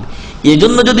করতে হবে।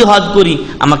 এজন্য যদি হজ করি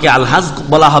আমাকে আলহাজ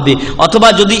বলা হবে, অথবা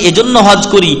যদি এজন্য হজ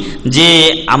করি যে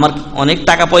আমার অনেক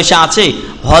টাকা পয়সা আছে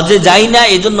হজে যাই না,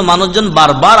 এজন্য মানুষজন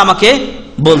বারবার আমাকে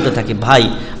বলতে থাকে ভাই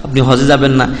আপনি হজে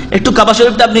যাবেন না, একটু কাবা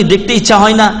শরীফটা আপনি দেখতে ইচ্ছা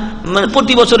হয় না, মানে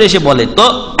প্রতি বছর এসে বলে, তো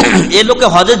এ লোকে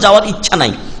হজে যাওয়ার ইচ্ছা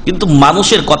নাই কিন্তু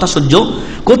মানুষের কথা সহ্য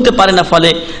করতে পারে না, ফলে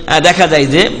দেখা যায়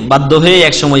যে বাধ্য হয়ে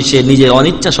একসময় সে নিজের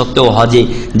অনিচ্ছা সত্ত্বেও হজে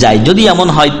যায়। যদি এমন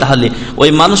হয় তাহলে ওই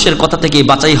মানুষের কথা থেকে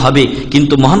বাঁচাই হবে,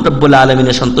 কিন্তু মহান রব্বুল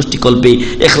আলামিনের সন্তুষ্টি কল্পে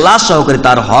ইখলাস সহকারে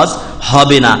তার হজ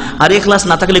হবে না। আর ইখলাস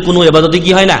না থাকলে কোনো ইবাদতই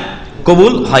কি হয় না,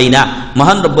 কবুল হয় না।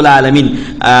 মহান রব্বুল আলামিন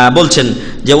বলছেন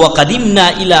যে ওয়াকাদিমনা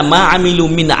ইলা মা আমিলু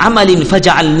মিন আমালিন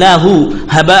ফাজআলনাহু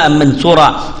হাবাআম মানসুরা,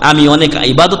 আমি অনেক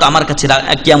ইবাদত আমার কাছে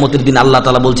কিয়ামতের দিন আল্লাহ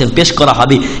তাআলা বলছেন পেশ করা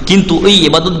হবে, কিন্তু ওই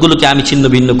ইবাদতগুলোকে আমি ছিন্ন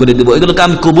ভিন্ন করে দেব, এগুলোকে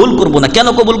আমি কবুল করব না। কেন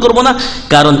কবুল করব না?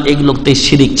 কারণ এগুলোতে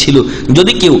শিরিক ছিল।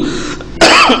 যদি কেউ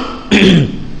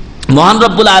মহান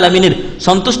রব্বুল আলামিনের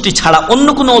সন্তুষ্টি ছাড়া অন্য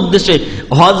কোনো উদ্দেশ্যে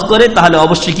হজ করে তাহলে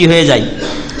অবশ্যই কি হয়ে যায়?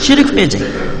 শিরিক হয়ে যায়।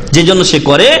 যে জন্য সে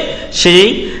করে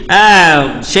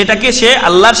সেটাকে সে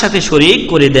আল্লাহর সাথে শরীক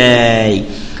করে দেয়।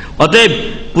 অতএব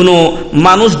কোনো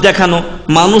মানুষ দেখানো,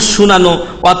 মানুষ শোনানো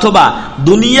অথবা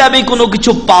দুনিয়াবি কোনো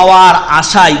কিছু পাওয়ার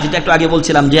আশায়, যেটা একটু আগে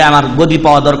বলছিলাম যে আমার গদি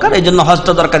পাওয়া দরকার, এই জন্য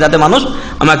হজটা দরকার যাতে মানুষ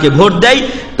আমাকে ভোট দেয়,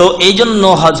 তো এই জন্য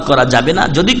হজ করা যাবে না।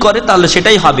 যদি করে তাহলে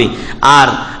সেটাই হবে। আর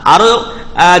আরো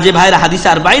যে ভাইরা হাদিসে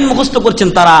 40 মুখস্থ করছেন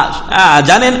তারা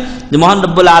জানেন যে মহান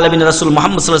রব্বুল আলামিন রাসূল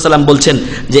মুহাম্মদ সাল্লাল্লাহু আলাইহি ওয়াসাল্লাম বলছেন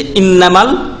যে ইন্নামাল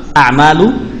আমালু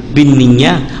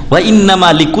বিন্নিয়াত ওয়া ইন্নামা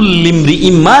লিকুল্লি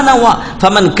ইমরিইম মা নাওয়া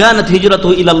ফামান কানাত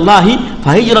হিজরাতুহু ইলাল্লাহি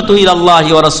ফাহিজরাতুহু ইলাল্লাহি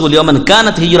ওয়া রাসূলিহি ওয়া মান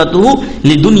কানাত হিজরাতুহু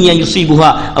লিদুনিয়া ইউসিবুহা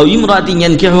আও ইমরাতিন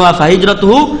ইয়ানকিহুহা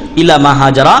ফাহিজরাতুহু ইলা মা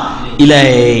হাজারা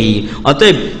ইলাইহি।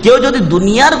 অতএব কেউ যদি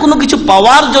দুনিয়ার কোনো কিছু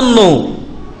পাওয়ার জন্য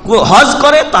হজ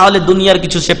করে তাহলে দুনিয়ার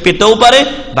কিছু সে পেতেও পারে,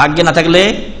 ভাগ্যে না থাকলে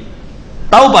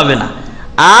তাও পাবে না,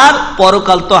 আর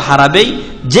পরকাল তো হারাবেই।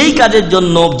 যেই কাজের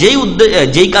জন্য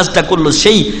যেই কাজটা করলো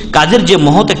সেই কাজের যে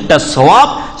মহৎ একটা সওয়াব,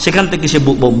 সেখান থেকে সে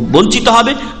বঞ্চিত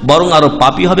হবে, বরং আরো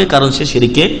পাপী হবে, কারণ সে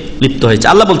শিরকে লিপ্ত হয়েছে।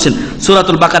 আল্লাহ বলছেন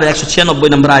সূরাতুল বাকারা 196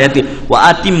 নম্বর আয়াতে, ওয়া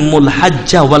আতিমুল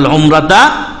হাজ্জা ওয়াল উমরাতা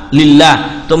লিল্লাহ,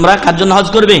 তোমরা কার জন্য হজ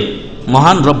করবে?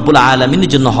 মহান রব্বুল আলামিনের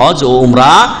জন্য হজ ও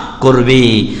উমরা করবে।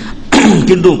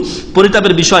 কিন্তু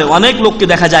পরিতাপের বিষয়, অনেক লোককে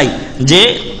দেখা যায় যে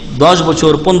 10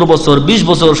 বছর, 15 বছর, 20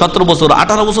 বছর, 17 বছর,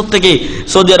 18 বছর থেকে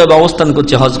সৌদি আরবে অবস্থান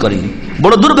করছে, হজ করেনি।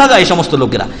 বড় দুর্ভাগা এই সমস্ত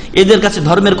লোকেরা। এদের কাছে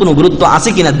ধর্মের কোনো গুরুত্ব আছে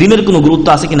কিনা, দিনের কোনো গুরুত্ব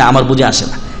আছে কিনা আমার বুঝে আসে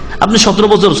না। আপনি 17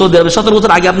 বছর সৌদি আরবে, 17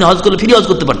 বছর আগে আপনি হজ করলে ফ্রি হজ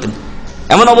করতে পারতেন,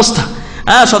 এমন অবস্থা।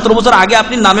 17 বছর আগে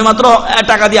আপনি নামে মাত্র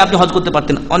টাকা দিয়ে আপনি হজ করতে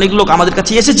পারতেন। অনেক লোক আমাদের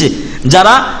কাছে এসেছে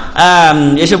যারা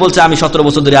এসে বলছে আমি 17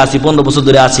 বছর ধরে আছি, 15 বছর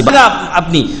ধরে আছি।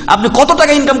 আপনি কত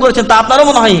টাকা ইনকাম করেছেন তা আপনারও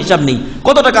মনে হয় হিসাব নেই।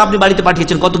 কত টাকা আপনি বাড়িতে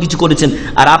পাঠিয়েছেন, কত কিছু করেছেন,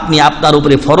 আর আপনার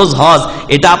উপরে ফরজ হজ,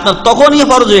 এটা আপনার তখনই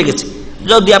ফরজ হয়ে গেছে।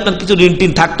 যদি আপনার কিছু ঋণ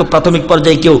টিন থাকতো, প্রাথমিক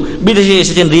পর্যায়ে কেউ বিদেশে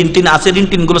এসেছেন, ঋণ টিন আছে, ঋণ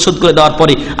টিন গুলো শোধ করে দেওয়ার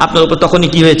পরে আপনার উপরে তখনই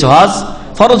কি হয়েছে? হজ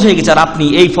ফরজ হয়ে গেছে। আর আপনি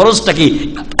এই ফরজটাকে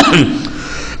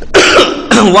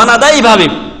ওয়ানাদায়ী ভাবে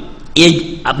এই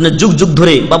আপনার যুগ যুগ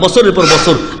ধরে বা বছরের পর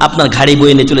বছর আপনার ঘাড়ে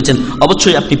বয়ে নিয়ে চলেছেন,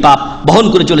 অবশ্যই আপনি পাপ বহন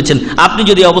করে চলেছেন। আপনি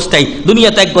যদি অবস্থায়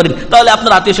দুনিয়া ত্যাগ করেন তাহলে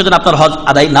আপনার আত্মীয় স্বজন আপনার হজ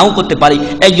আদায় নাও করতে পারে।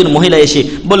 একজন মহিলা এসে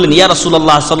বললেন, ইয়া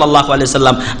রাসূলুল্লাহ সাল্লাল্লাহু আলাইহি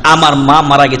সাল্লাম, আমার মা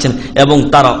মারা গেছেন এবং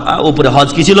তার উপরে হজ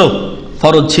কি ছিল?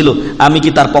 ফরজ ছিল, আমি কি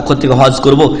তার পক্ষ থেকে হজ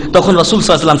করব? তখন রাসূল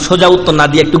সাল্লাল্লাহু আলাইহি সাল্লাম সোজা উত্তর না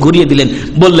দিয়ে একটু ঘুরিয়ে দিলেন,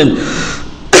 বললেন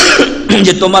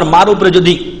যে তোমার মার উপরে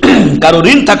যদি কারো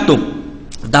ঋণ থাকতো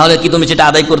তাহলে কি তুমি সেটা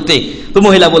আদায় করতে? তো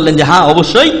মহিলা বললেন যে হ্যাঁ,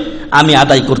 অবশ্যই আমি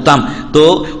আদায় করতাম। তো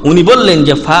উনি বললেন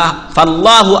যে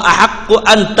ফাল্লাহু আহাক্কু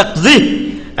আন তাকযিহ,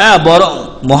 বরং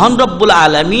মহান রব্বুল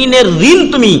আলামিনের ঋণ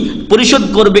তুমি পরিশোধ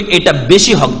করবে, এটা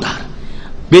বেশি হকদার,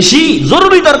 বেশি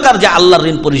জরুরি দরকার যে আল্লাহর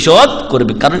ঋণ পরিশোধ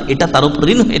করবে, কারণ এটা তার উপর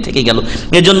ঋণ হয়ে থেকে গেল।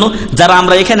 এজন্য যারা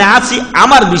আমরা এখানে আছি,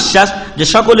 আমার বিশ্বাস যে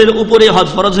সকলের উপরে হজ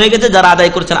ফরজ হয়ে গেছে, যারা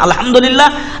আদায় করছেন আলহামদুলিল্লাহ,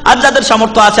 আর যাদের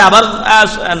সামর্থ্য আছে আবার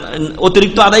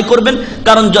অতিরিক্ত আদায় করবেন।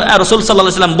 কারণ রাসূল সাল্লাল্লাহু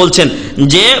আলাইহি ওয়াসাল্লাম বলছেন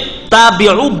যে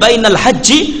তাবিউ বাইনাল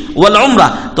হজ্জি ওয়াল উমরা,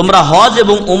 তোমরা হজ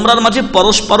এবং উমরার মাঝে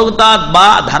পরস্পরতা বা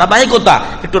ধারাবাহিকতা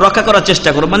একটু রক্ষা করার চেষ্টা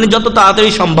করো, মানে যত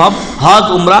তাড়াতাড়ি সম্ভব হজ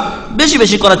উমরা বেশি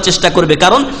বেশি করার চেষ্টা করবে।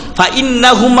 কারণ ফা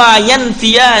ইন্নাহুমা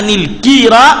ইয়ানফিয়ানিল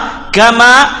কিরা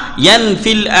কামা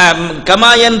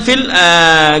ইয়ানফিল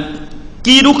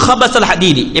কিরু খাবাসাল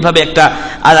হাদিদি, এভাবে একটা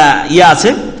আছে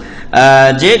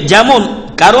যে যেমন,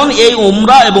 কারণ এই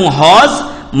উমরা এবং হজ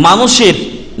মানুষের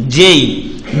যেই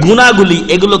গুনাহগুলি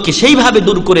এগুলোকে সেইভাবে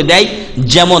দূর করে দেয়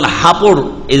যেমন হাপড়,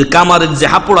 এই কামারের যে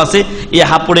হাপড় আছে, এই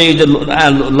হাপড়ে এই যে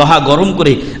লোহা গরম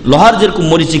করে লোহার যেরকম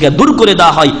মরিচিকা দূর করে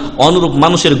দেওয়া হয়, অনুরূপ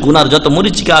মানুষের গুনার যত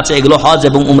মরিচিকা আছে এগুলো হজ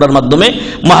এবং উমরার মাধ্যমে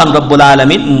মহান রব্বুল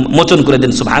আলামিন মোচন করে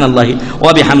দেন। সুবহানাল্লাহি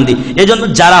ওয়া বিহামদি। এজন্য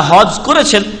যারা হজ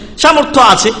করেছেন, সামর্থ্য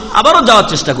আছে, আবারও যাওয়ার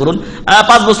চেষ্টা করুন।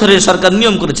 5 বছরের সরকার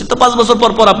নিয়ম করেছে, তো 5 বছর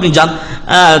পর পর আপনি যান।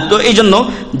 তো এই জন্য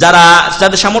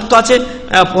যাদের সামর্থ্য আছে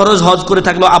ফরজ হজ করে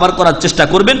থাকলেও আবার করার চেষ্টা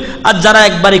করবেন, আর যারা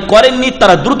একবারে করেননি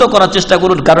তারা দ্রুত করার চেষ্টা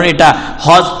করুন, কারণ এটা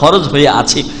হজ ফরজ হয়ে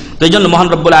আছে। তো এই জন্য মহান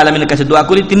রব্বুল আলামিনের কাছে দোয়া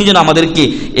করি তিনি যেন আমাদেরকে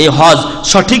এই হজ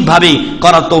সঠিকভাবে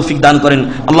করার তৌফিক দান করেন,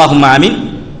 আল্লাহুম্মা আমিন।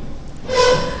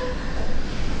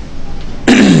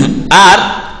 আর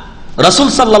রাসূল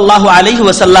সাল্লাল্লাহু আলাইহি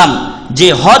ওয়াসাল্লাম যে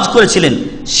হজ করেছিলেন,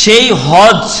 সেই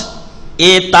হজ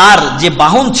তার যে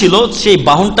বাহন ছিল, সেই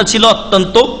বাহনটা ছিল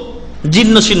অত্যন্ত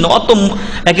জীর্ণ শীর্ণ, অত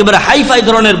একেবারে হাইফাই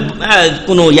ধরনের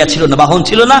কোনো ইয়া ছিল না, বাহন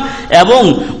ছিল না। এবং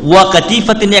ওয়া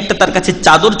কাতিফাতিন, একটা তার কাছে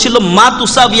চাদর ছিল, মা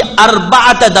তুসাবি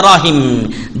আরবাআতা দারাহিম,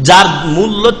 যার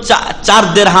মূল্য 4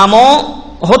 দিরহামও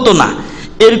হতো না।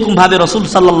 এরকম ভাবে রাসূল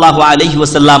সাল্লাল্লাহু আলাইহি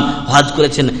ওয়াসাল্লাম হজ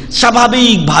করেছেন,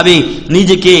 স্বাভাবিকভাবে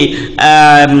নিজেকে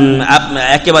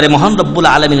একেবারে মহান রব্বুল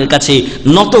আলামিনের কাছে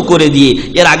নত করে দিয়ে।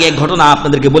 এর আগে এক ঘটনা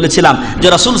আপনাদেরকে বলেছিলাম যে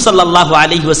রাসূল সাল্লাল্লাহু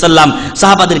আলাইহি ওয়াসাল্লাম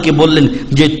সাহাবাদেরকে বললেন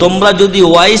যে তোমরা যদি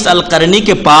ওয়াইস আল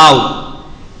কারনিকে পাও,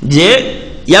 যে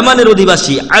ইয়ামানের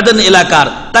অধিবাসী আদন এলাকার,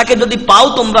 তাকে যদি পাও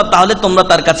তোমরা, তাহলে তোমরা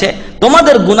তার কাছে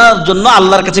তোমাদের গুনার জন্য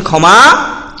আল্লাহর কাছে ক্ষমা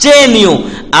চেয়ে নিও।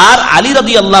 আর আলী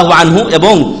রাদিয়াল্লাহু আনহু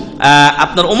এবং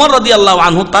আপনার ওমর রাদিয়াল্লাহু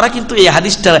আনহু, তারা কিন্তু এই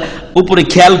হাদিসটার উপরে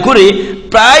খেয়াল করে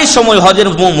প্রায় সময় হজের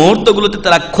মুহূর্তগুলোতে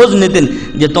তারা খোঁজ নিতেন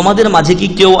যে তোমাদের মাঝে কি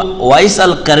কেউ ওয়াইস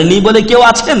আল কারনি বলে কেউ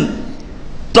আছেন।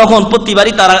 তখন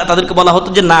প্রতিবারই তাদেরকে বলা হতো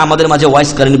যে না, আমাদের মাঝে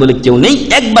ওয়াইস কারনি বলে কেউ নেই।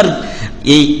 একবার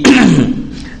এই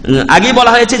আগে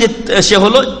বলা হয়েছে যে সে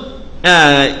হলো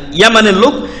ইয়ামানের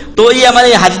লোক। তো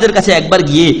ইয়ামানের হাজিদের কাছে একবার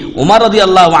গিয়ে ওমর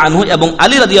রাদিয়াল্লাহু আনহু এবং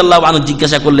আলী রাদিয়াল্লাহু আনহু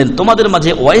জিজ্ঞাসা করলেন তোমাদের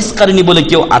মাঝে ওয়াইস কারনি বলে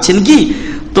কেউ আছেন কি?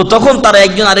 তো তখন তারা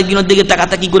একজন আরেকজনের দিকে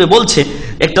তাকাতাকি করে বলছে,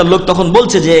 একটা লোক তখন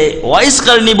বলছে যে ওয়াইস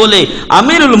কারনি বলে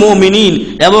আমিরুল মুমিনিন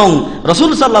এবং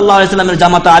রাসূল সাল্লাল্লাহু আলাইহি ওয়াসাল্লামের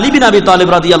জামাতা আলী বিন আবি তালিব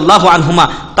রাদিয়াল্লাহু আনহুমা,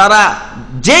 তারা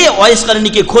যে ওয়াইস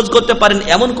কারনিকে খোঁজ করতে পারেন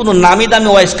এমন কোন নামি দামি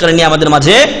ওয়াইস কারনি আমাদের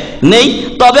মাঝে নেই।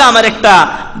 তবে আমার একটা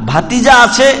ভাতিজা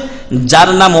আছে যার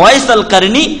নাম ওয়াইস আল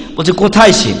কারনি। বলছে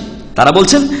কোথায় সে? তারা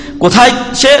বলছেন কোথায়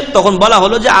সে? তখন বলা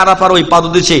হলো যে আরাফার ওই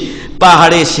পাদদেশে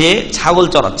পাহাড়ে সে ছাগল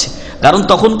চড়াচ্ছে। কারণ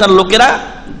তখনকার লোকেরা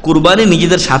কুরবানি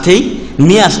নিজেদের সাথেই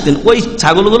নিয়ে আসতেন, ওই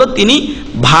ছাগলগুলো তিনি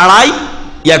ভাড়ায়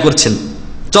করছেন,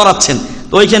 চড়াচ্ছেন।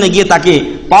 তো ওইখানে গিয়ে তাকে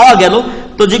পাওয়া গেল।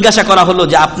 তো জিজ্ঞাসা করা হলো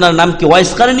যে আপনার নাম কি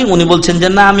ওয়াইস কারনি? উনি বলছেন যে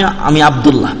না, আমি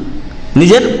আব্দুল্লাহ।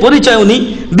 নিজের পরিচয় উনি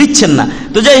দিচ্ছেন না।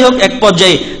 তো যাই হোক, এক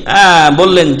পর্যায়ে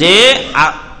বললেন যে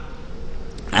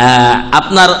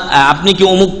আপনি কি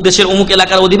অমুক দেশের অমুক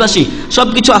এলাকার অধিবাসী?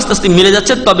 সবকিছু আস্তে আস্তে মিলে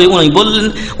যাচ্ছে। তবে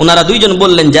ওনারা দুইজন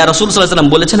বললেন যে রাসূল সাল্লাল্লাহু আলাইহি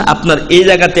ওয়াসাল্লাম বলেছেন আপনার এই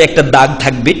জায়গাতে একটা দাগ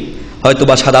থাকবে, হয়তো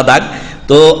বা সাদা দাগ,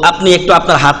 তো আপনি একটু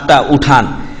আপনার হাতটা উঠান।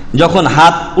 যখন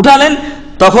হাত উঠালেন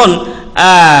তখন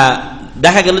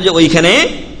দেখা গেল যে ওইখানে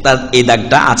তার এই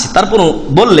দাগটা আছে। তারপর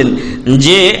বললেন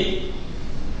যে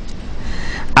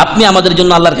আপনি আমাদের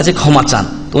জন্য আল্লাহর কাছে ক্ষমা চান।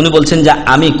 তো উনি বলছেন যে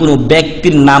আমি কোনো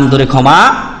ব্যক্তির নাম ধরে ক্ষমা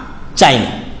চাই না,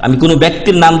 আমি কোনো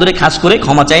ব্যক্তির নাম ধরে খাস করে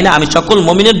ক্ষমা চাই না, আমি সকল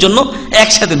মুমিনের জন্য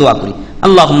একসাথে দোয়া করি,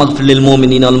 আল্লাহুম্মা গফির লিল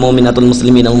মুমিনিনা ওয়াল মুমিনাত ওয়াল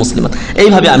মুসলিমিনা ওয়াল মুসলিমাত,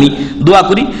 এইভাবে আমি দোয়া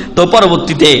করি। তো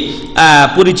পরবর্তীতে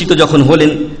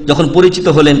যখন পরিচিত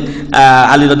হলেন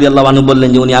আলী রাদিয়াল্লাহু আনহু বললেন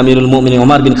যে উনি আমিরুল মুমিনিন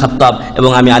ওমর বিন খাত্তাব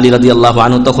এবং আমি আলী রাদিয়াল্লাহু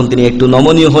আনহু। তখন তিনি একটু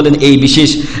নমনীয় হলেন এই বিশেষ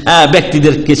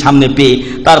ব্যক্তিদেরকে সামনে পেয়ে।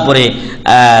 তারপরে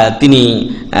তিনি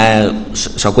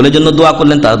সকলের জন্য দোয়া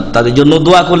করলেন, তাদের জন্য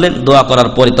দোয়া করলেন। দোয়া করার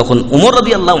পরে তখন ওমর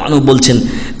রাদিয়াল্লাহু আনহু বলছেন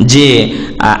যে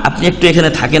আপনি একটু এখানে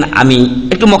থাকেন, আমি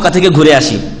একটু মক্কা থেকে ঘুরে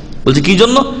আসি। বলছে কি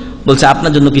জন্য? বলছে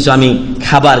আপনার জন্য কিছু আমি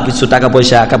খাবার, কিছু টাকা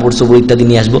পয়সা, কাপড় চোপড় ইত্যাদি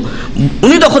নিয়ে আসবো।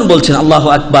 উনি তখন বলছেন আল্লাহু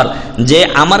আকবার যে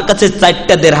আমার কাছে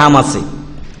 4টা দিরহাম আছে,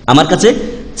 আমার কাছে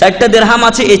 4টা দিরহাম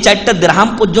আছে, এই 4টা দিরহাম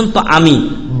পর্যন্ত আমি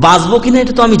বাঁচবো কিনা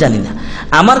এটা তো আমি জানি না।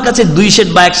 আমার কাছে 2 সেট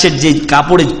বা 1 সেট যে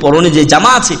কাপড়ে পরনে যে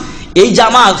জামা আছে, এই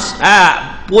জামা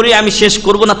পরে আমি শেষ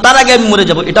করব না, তার আগে আমি মরে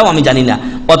যাব, এটাও আমি জানি না।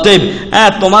 অতএব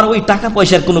তোমার ওই টাকা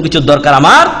পয়সার কোনো কিছুর দরকার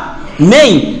আমার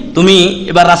নেই, তুমি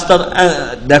এবার রাস্তা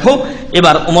দেখো।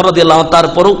 এবার ওমর রাদিয়াল্লাহু আনহু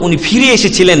তারপরও উনি ফিরে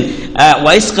এসেছিলেন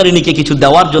ওয়াইস কারনিকে কিছু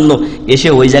দেওয়ার জন্য, এসে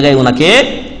ওই জায়গায় ওনাকে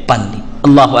পাননি।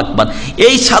 আল্লাহু আকবার।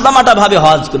 এই সাদামাটা ভাবে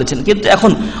হজ করেছেন। কিন্তু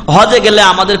এখন হজে গেলে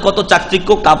আমাদের কত চাকচিক্য,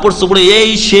 কাপড় চোপড়ে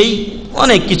এই সেই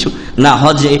অনেক কিছু না,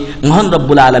 হজে মহান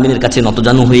রব্বুল আলামিনের কাছে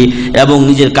নতজানু হয়ে এবং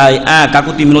নিজের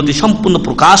কাকুতি মিনতি সম্পূর্ণ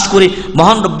প্রকাশ করে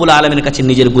মহান রব্বুল আলামিনের কাছে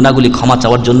নিজের গুনাহগুলি ক্ষমা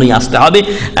চাওয়ার জন্যই আসতে হবে।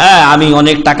 আমি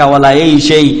অনেক টাকাওয়ালা, এই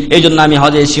সেই, এই জন্য আমি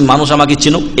হজে এসেছি, মানুষ আমাকে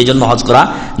চিনুক, এই জন্য হজ করা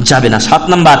যাবে না। 7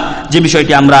 নাম্বার যে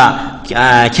বিষয়টি আমরা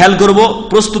খেয়াল করব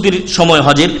প্রস্তুতির সময়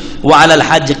হজের, ওয়া আলাল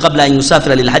হজ্জ ক্বাবলা আন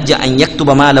ইউসাফিরা লিল হজ্জ আন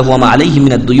ইয়াকতুবা মা লাহু ওয়া মা আলাইহি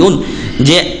মিনাদ দুয়ুন,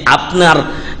 যে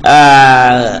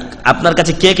আপনার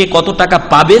কাছে কে কে কত টাকা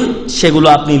পাবেন সেগুলো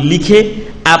আপনি লিখে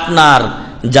আপনার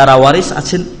যারা ওয়ারিস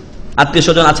আছেন, আত্মীয়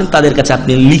স্বজন আছেন, তাদের কাছে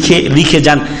আপনি লিখে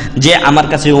যান যে আমার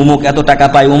কাছে অমুক এত টাকা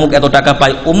পায়, অমুক এত টাকা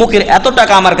পায়, অমুকের এত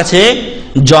টাকা আমার কাছে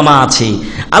জমা আছে।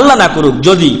 আল্লাহ না করুক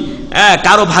যদি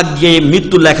কারো ভাগ্যে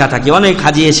মৃত্যু লেখা থাকে, অনেক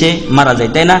হাজি এসে মারা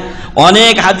যায়, তাই না?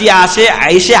 অনেক হাজি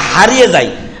এসে হারিয়ে যায়।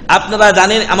 আপনারা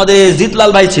জানেন আমাদের জিতলাল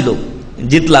ভাই ছিল,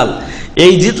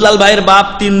 এই জিতলাল ভাইয়ের বাপ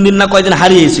 3 দিন না কয়দিন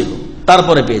হারিয়েছিল,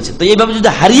 তারপরে পেয়েছে। তো এইভাবে যদি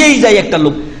হারিয়েই যায় একটা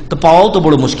লোক, তো পাওয়াও তো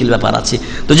বড় মুশকিল ব্যাপার আছে।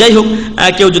 তো যাই হোক,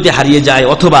 কেউ যদি হারিয়ে যায়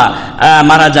অথবা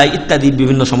মারা যায় ইত্যাদি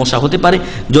বিভিন্ন সমস্যা হতে পারে।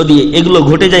 যদি এগুলো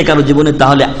ঘটে যায় কারো জীবনে,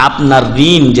 তাহলে আপনার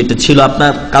ঋণ যেটা ছিল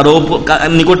আপনার কারো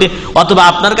নিকটে অথবা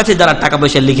আপনার কাছে যারা টাকা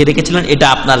পয়সা লিখে রেখেছিলেন, এটা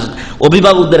আপনার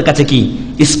অভিভাবকদের কাছে কি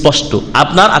স্পষ্ট,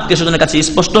 আপনার আত্মীয় স্বজনের কাছে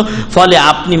স্পষ্ট। ফলে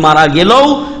আপনি মারা গেলেও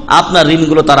আপনার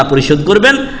ঋণগুলো তারা পরিশোধ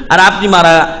করবেন, আর আপনি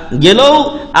মারা গেলেও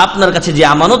আপনার কাছে যে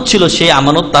আমানত ছিল সেই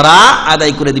আমানত তারা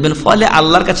আদায় করে দিবেন। ফলে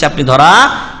আল্লাহর কাছে আপনি ধরা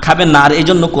খাবেন না। আর এই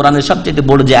জন্য কোরআনের সবচেয়ে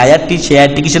বড় যে আয়াতটি, সেই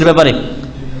আয়াতটি কিসের ব্যাপারে?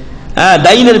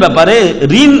 দাইনের ব্যাপারে,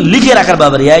 ঋণ লিখে রাখার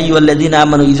ব্যাপারে। ইয়া আইয়ুহাল্লাযীনা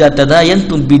আমানু ইযা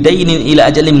তাদায়ানতুম বিদাইনিন ইলা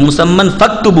আজালিন মুসাম্মান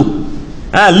ফাকতুবু,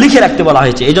 লিখে রাখতে বলা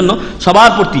হয়েছে। এই জন্য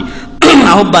সবার প্রতি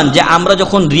আহ্বান যে আমরা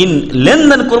যখন ঋণ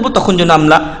লেনদেন করব তখন যেন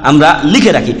আমরা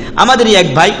লিখে রাখি। আমাদেরই এক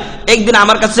ভাই একদিন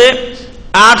আমার কাছে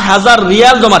 ৮,০০০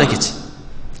 রিয়াল জমা রেখেছে।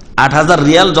 ৮,০০০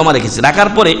 রিয়াল জমা রেখেছে। রাখার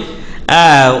পরে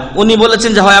উনি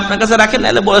বলেছেন যে হয় আপনার কাছে রাখেন,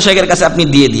 নাহলে বড় শেখের কাছে আপনি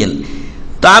দিয়ে দিয়েন।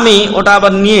 তো আমি ওটা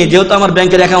আবার নিয়ে, যেহেতু আমার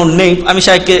ব্যাংকের অ্যাকাউন্ট নেই, আমি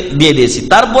শেখকে দিয়ে দিয়েছি।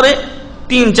 তারপরে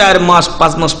 ৩-৪ মাস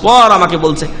 ৫ মাস পর আমাকে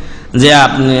বলছে যে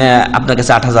আপনার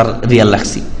কাছে ৮,০০০ রিয়াল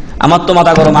রাখছি। আমার তো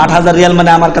মাথা গরম। ৮,০০০ রিয়াল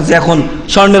মানে আমার কাছে এখন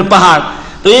স্বর্ণের পাহাড়।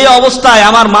 তো এই অবস্থায়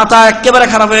আমার মাথা একেবারে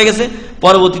খারাপ হয়ে গেছে।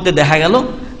 পরবর্তীতে দেখা গেল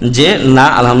যে না,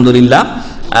 আলহামদুলিল্লাহ,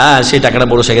 সেই টাকাটা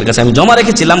বড় শেখের কাছে আমি জমা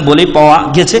রেখেছিলাম বলেই পাওয়া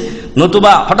গেছে।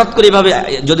 নতুবা হঠাৎ করে এভাবে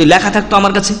যদি লেখা থাকতো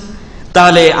আমার কাছে,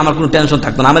 তাহলে আমার কোনো টেনশন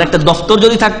থাকতো না। আমার একটা দফতর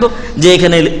যদি থাকতো যে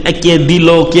এখানে কে দিল,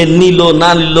 কে নিল না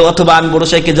নিল, অথবা আমি বড়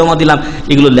শেখকে জমা দিলাম,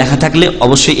 এগুলো লেখা থাকলে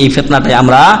অবশ্যই এই ফিতনাটাই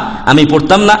আমি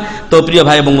পড়তাম না। তো প্রিয়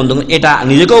ভাই এবং বন্ধুগণ, এটা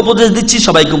নিজেকে উপদেশ দিচ্ছি,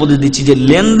 সবাইকে উপদেশ দিচ্ছি যে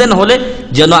লেনদেন হলে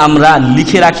যেন আমরা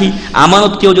লিখে রাখি।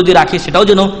 আমানত কেউ যদি রাখে সেটাও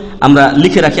যেন আমরা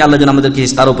লিখে রাখি। আল্লাহ যেন আমাদেরকে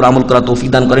তার উপর আমল করা তৌফিক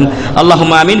দান করেন।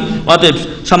 আল্লাহুম্মা আমিন। অতএব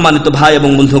সম্মানিত ভাই এবং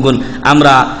বন্ধুগণ,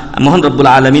 আমরা মহান রব্বুল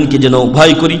আলামিনকে যেন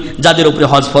ভয় করি। যাদের উপরে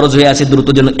হজ ফরজ হয়ে আছে দ্রুত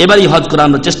যেন এবারই হজ করা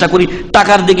আমরা চেষ্টা করি।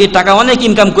 টাকার দিকে, টাকা অনেক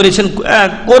ইনকাম করেছেন,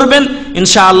 করবেন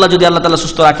ইনশাআল্লাহ, যদি আল্লাহ তাআলা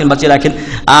সুস্থ রাখেন, বাঁচিয়ে রাখেন।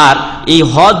 আর এই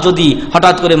হজ যদি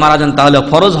হঠাৎ করে মারা যান, তাহলে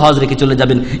ফরজ হজ রেখে চলে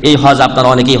যাবেন। এই হজ আপনারা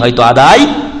অনেকেই হয়তো আদায়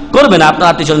করবে না। আপনার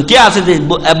আত্মীয় স্বজন কে আছে যে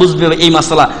বুঝবে এই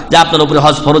মাসালা যে আপনার উপরে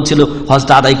হজ ফরজ ছিল,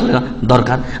 হজটা আদায় করে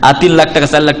দরকার। আর 3 লাখ টাকা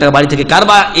 4 লাখ টাকা বাড়ি থেকে কার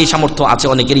বা এই সামর্থ্য আছে?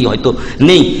 অনেকেরই হয়তো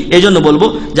নেই। এই জন্য বলবো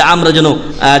যে আমরা যেন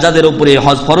যাদের উপরে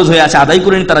হজ ফরজ হয়ে আছে আদায়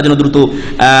করে নিই, তারা যেন দ্রুত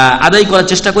আদায় করার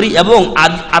চেষ্টা করি। এবং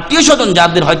আত্মীয় স্বজন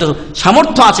যাদের হয়তো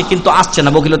সামর্থ্য আছে কিন্তু আসছে না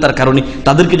বকিলতার কারণে,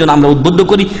 তাদেরকে যেন আমরা উদ্বুদ্ধ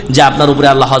করি যে আপনার উপরে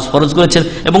আল্লাহ হজ ফরজ করেছেন।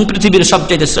 এবং পৃথিবীর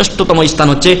সবচেয়ে শ্রেষ্ঠতম স্থান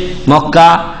হচ্ছে মক্কা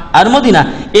আর মদিনা।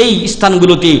 এই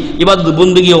স্থানগুলোতে ইবাদত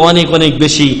বন্দেগী অনেক অনেক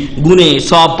বেশি গুণে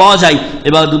সব পাওয়া যায়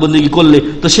ইবাদত বন্দেগী করলে।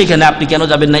 তো সেখানে আপনি কেন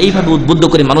যাবেন না? এইভাবে উদ্বুদ্ধ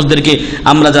করে মানুষদেরকে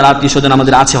আমরা, যারা আত্মীয় স্বজন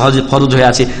আমাদের আছে হজে ফরজ হয়ে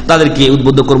আছে, তাদেরকে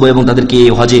উদ্বুদ্ধ করবো এবং তাদেরকে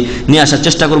হজে নিয়ে আসার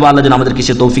চেষ্টা করবো। আল্লাহ যেন আমাদেরকে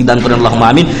সে তৌফিক দান করেন, আল্লাহুম্মা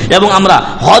আমিন। এবং আমরা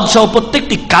হজ সহ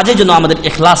প্রত্যেকটি কাজে যেন আমাদের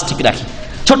ইখলাস ঠিক রাখি।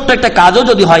 ছোট্ট একটা কাজও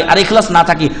যদি হয় আর ইখলাস না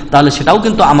থাকে, তাহলে সেটাও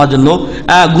কিন্তু আমার জন্য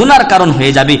গুনার কারণ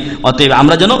হয়ে যাবে। অতএব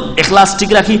আমরা যেন ইখলাস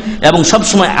ঠিক রাখি এবং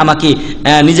সবসময় আমাকে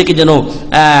নিজেকে যেন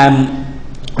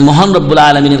মহান রব্বুল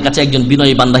আলামিনের কাছে একজন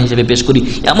বিনয়ী বান্দা হিসেবে পেশ করি।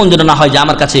 এমন যেন না হয় যে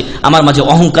আমার মাঝে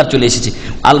অহংকার চলে এসেছে।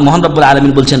 মহান রব্বুল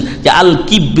আলামিন বলছেন যে আল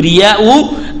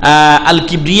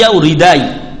কিবরিয়াউ রিদাই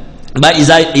বা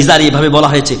ইজারি, এভাবে বলা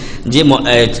হয়েছে যে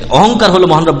অহংকার হলো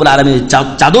মহান রব্বুল আলামিনের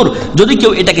চাদর। যদি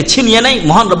কেউ এটাকে ছিনিয়ে নেয়,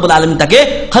 মহান রব্বুল আলামিন তাকে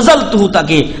হাজালতুহু,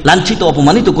 তাকে লাঞ্ছিত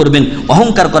অপমানিত করবেন।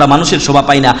 অহংকার করা মানুষের শোভা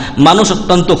পায় না। মানুষ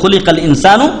অত্যন্ত খলিকাল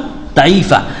ইনসানু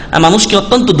তাইফা, মানুষকে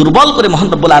অত্যন্ত দুর্বল করে মহান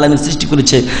রব্বুল আলামিন সৃষ্টি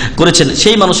করেছেন।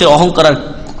 সেই মানুষের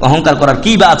অহংকার করার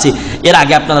কি বা আছে? এর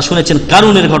আগে আপনারা শুনেছেন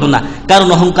কারুনের ঘটনা।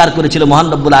 কারুন অহংকার করেছিল, মহান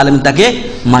রব্বুল আলামিন তাকে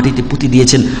মাটিতে পুঁতি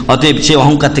দিয়েছেন। অতএব সেই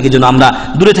অহংকার থেকে যেন আমরা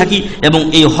দূরে থাকি এবং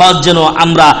এই হজ যেন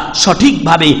আমরা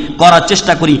সঠিকভাবে করার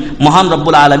চেষ্টা করি। মহান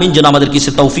রব্বুল আলামিন যেন আমাদেরকে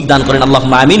সে তৌফিক দান করেন,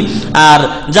 আল্লাহুম্মা আমিন। আর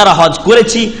যারা হজ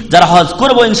করেছি, যারা হজ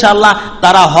করব ইনশাআল্লাহ,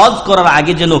 তারা হজ করার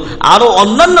আগে যেন আরো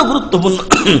অন্যান্য গুরুত্বপূর্ণ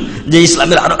যে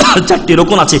ইসলামের আরো 4টি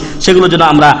রকম আছে, সেগুলো যেন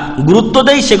আমরা গুরুত্ব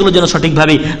দেই, সেগুলো যেন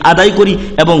সঠিকভাবে আদায় করি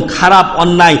এবং খারাপ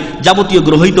অন্যায় যাবতীয়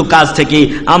গ্রহিত কাজ থেকে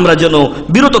আমরা যেন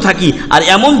বিরত থাকি। আর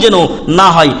এমন যেন না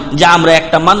হয় যে আমরা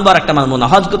একটা মানব আর একটা মানব না।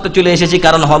 হজ করতে চলে এসেছি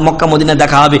কারণ মক্কা মদিনায়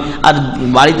দেখা হবে, আর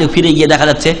বাড়িতে ফিরে গিয়ে দেখা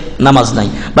যাচ্ছে নামাজ নাই।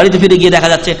 বাড়িতে ফিরে গিয়ে দেখা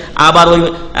যাচ্ছে আবার ওই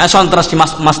সন্ত্রাসী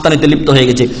মাস্তানিতে লিপ্ত হয়ে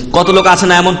গেছে। কত লোক আছে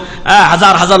না এমন?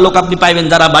 হাজার হাজার লোক আপনি পাইবেন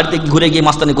যারা বাড়িতে ঘুরে গিয়ে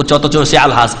মাস্তানি করছে, অথচ সে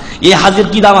আল হাজ। এই হাজির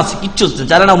কি দাম আছে? কিচ্ছু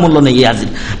জানে না, মূল্য নেই এই হাজির।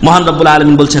 মহান রব্বুল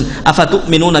আলামিন বলছেন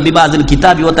আফাতুমিনুনা বিবাযিল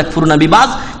কিতাবি ওয়া তাকফুরুনা বিবায,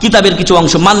 কিতাবের কিছু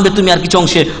অংশ মানবে তুমি আর কিছু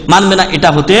অংশে মানবে না, এটা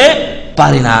হতে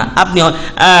পারে না। আপনি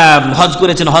হজ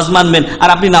করেছেন, হজ মানবেন আর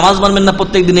আপনি নামাজ মানবেন না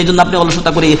প্রত্যেক দিন, এই জন্য আপনি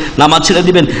অলসতা করে নামাজ ছেড়ে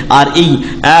দিবেন। আর এই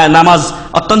নামাজ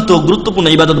অত্যন্ত গুরুত্বপূর্ণ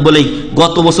ইবাদত বলেই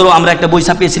গত বছরও আমরা একটা বই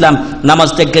ছাপিয়েছিলাম নামাজ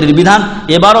ত্যাগের বিধান।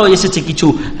 এবারও এসেছে কিছু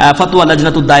ফতোয়া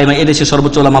লাজনাতুদ দায়মা, এদেশে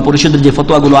সর্বোচ্চ ওলামা পরিষদের যে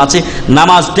ফতোয়াগুলো আছে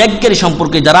নামাজ ত্যাগের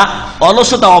সম্পর্কে, যারা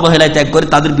অলসতা অবহেলায় ত্যাগ করে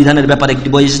তাদের বিধানের ব্যাপারে একটি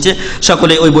বই এসেছে।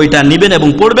 সকলে ওই বইটা নেবেন এবং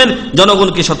পড়বেন,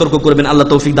 জনগণকে সতর্ক করবেন। আল্লাহ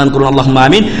তৌফিক দান করুন, আল্লাহুম্মা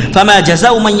আমিন। ফামা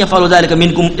জাযাউ মান ইয়াফআলু যালিকা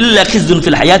মিনকুম ইল্লা খিজুন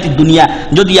ফিল হায়াতিদ দুনিয়া।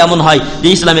 যদি এমন হয় যে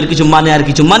ইসলামের কিছু মানে আর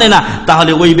কিছু মানে না,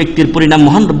 তাহলে ওই ব্যক্তির পরিণাম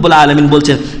মহান রব্বুল আলামিন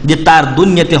বলছেন যে তার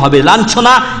দুনিয়াতে হবে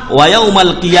লাঞ্ছনা, ওয়া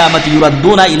ইয়াউমাল কিয়ামাতি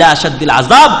ইউরাদ্দুনা ইলা আশাদ্দিল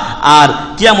আযাব, আর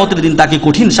কিয়ামতের দিন তাকে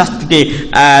কঠিন শাস্তিতে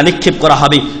নিক্ষেপ করা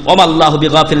হবে। ওয়াল্লাহু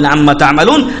বিগাফিলিন আম্মা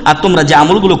তা'মালুন, আর তোমরা যে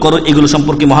আমলগুলো করো এগুলো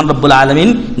সম্পর্কে মহান রব্বুল আলামিন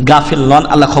গাফিল নন,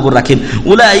 আল্লাহ খবর রাখেন।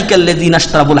 উলাইকাল্লাযীনা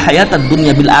ইশতারাবুল হায়াতাদ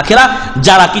দুনিয়া বিল আখিরাহ,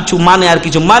 যারা কিছু মানে আর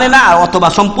কিছু মানে না, অথবা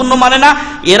সম্পূর্ণ মানে না,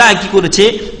 এরা কি করেছে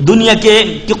দুনিয়াকে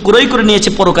ক্রয় করে নিয়েছে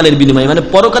পরকালের বিনিময়ে, মানে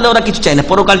পরকালে ওরা কিছু চায় না,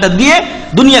 পরকালটা দিয়ে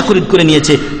দুনিয়া খরিদ করে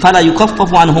নিয়েছে। ফালা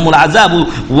ইউখাফফাফু আনহুমুল আযাবু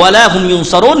ওয়ালা হুম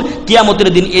ইউনসারুন, কিয়ামতের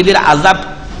দিন এদের আযাব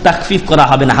তাকফিফ করা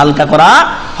হবে না, হালকা করা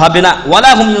হবে না।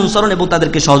 ওয়ালা হুম ইউনসারুন, এবং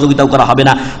তাদেরকে সহযোগিতাও করা হবে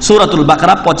না। সূরাতুল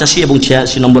বাকারা 85 এবং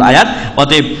 86 নম্বর আয়াত।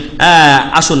 অতএব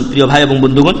আসুন প্রিয় ভাই এবং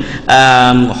বন্ধুগণ,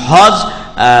 হজ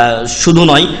শুধু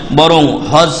নয় বরং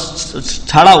হজ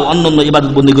ছাড়াও অন্যান্য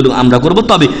ইবাদত বন্দেগীগুলো আমরা করব।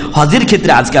 তবে হজের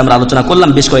ক্ষেত্রে আজকে আমরা আলোচনা করলাম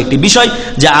বেশ কয়েকটি বিষয়,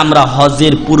 যে আমরা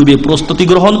হজের পূর্বে প্রস্তুতি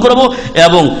গ্রহণ করব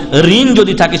এবং ঋণ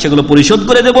যদি থাকে সেগুলো পরিশোধ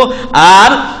করে দেব।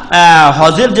 আর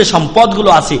হজের যে সম্পদগুলো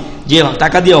আছে, যে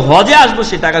টাকা দিয়ে হজে আসবো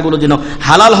সেই টাকাগুলো যেন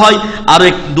হালাল হয়। আরও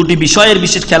দুটি বিষয়ের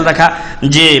বিশেষ খেয়াল রাখা,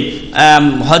 যে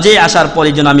হজে আসার পরে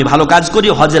যেন আমি ভালো কাজ করি,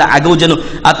 হজের আগেও যেন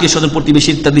আত্মীয় স্বজন প্রতিবেশী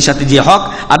ইত্যাদির সাথে যে হক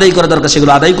আদায় করা দরকার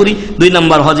সেগুলো আদায় করি। 2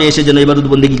 নম্বর, হজে এসে যেন ইবাদত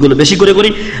বন্দেগীগুলো বেশি করে করি।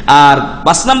 আর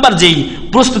 5 নম্বর যেই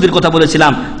প্রস্তুতির কথা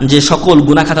বলেছিলাম, যে সকল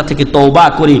গুনাহ খাতা থেকে তওবা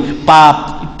করে পাপ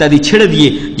ইত্যাদি ছেড়ে দিয়ে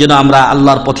যেন আমরা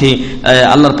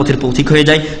আল্লাহর পথের পথিক হয়ে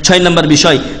যাই। 6 নম্বর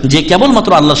বিষয়, যে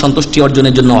কেবলমাত্র আল্লাহর সন্তুষ্টি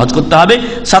অর্জনের জন্য হজ করতে হবে।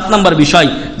 7 নম্বর বিষয়,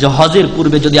 যে হজের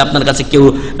পূর্বে যদি আপনার কাছে কেউ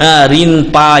ঋণ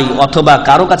পায় অথবা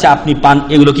কারো কাছে আপনি পান,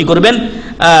 এগুলো কি করবেন,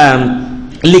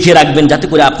 লিখে রাখবেন, যাতে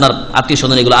করে আপনার আত্মীয়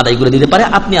স্বজন এগুলো আদায় করে দিতে পারে,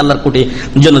 আপনি আল্লাহর কোর্টে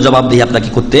যেন জবাবদিহি আপনাকে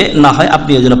করতে না হয়,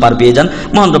 আপনি এর জন্য পার পেয়ে যান।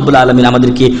 মহান রব্বুল আলামিন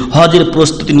আমাদেরকে হজের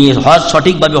প্রস্তুতি নিয়ে হজ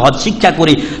সঠিকভাবে হজ শিক্ষা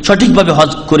করে সঠিকভাবে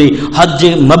হজ করে হজ্জে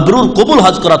মাবরুর কবুল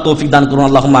হজ করা তৌফিক দান করুন,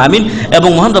 আল্লাহুম্মা আমিন। এবং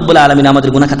মহান রব্বুল আলামিন আমাদের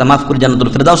গুনাহ খাতা মাফ করে জান্নাতুল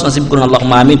ফেরদাউস নসিব করুন,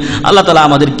 আল্লাহুম্মা আমিন। আল্লাহ তাআলা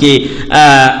আমাদেরকে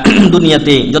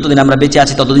দুনিয়াতে যতদিন আমরা বেঁচে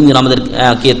আছি ততদিন যেন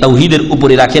আমাদেরকে তাওহীদের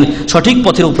উপরে রাখেন, সঠিক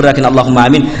পথের উপরে রাখেন, আল্লাহুম্মা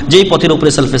আমিন। যেই পথের উপরে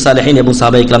সালফে সালেহিন এবং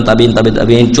সাহাবায়ে কিরাম তাবিঈন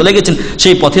চলে গেছেন,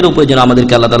 সেই পথের উপরে যেন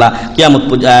আমাদেরকে আল্লাহ তাআলা কিয়ামত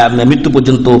মৃত্যু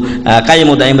পর্যন্ত কায়েম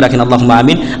ও দায়েম রাখেন, আল্লাহুম্মা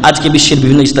আমিন। আজকে বিশ্বের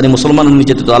বিভিন্ন স্থানে মুসলমান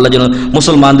নির্যাতিত, আল্লাহ যেন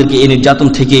মুসলমানদেরকে এই নির্যাতন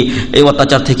থেকে, এই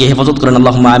অত্যাচার থেকে হেফাজত করেন,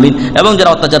 আল্লাহুম্মা আমিন। এবং যারা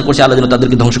অত্যাচার করছে আল্লাহ যেন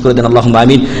তাদেরকে ধ্বংস করে দেন, আল্লাহুম্মা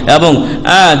আমিন। এবং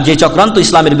যে চক্রান্ত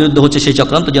ইসলামের বিরুদ্ধে হচ্ছে সেই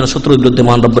চক্রান্ত যেন শত্রুর বিরুদ্ধে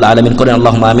মহান রব্বুল আলামিন করেন,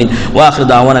 আল্লাহুম্মা আমিন। ওয়া আখিরু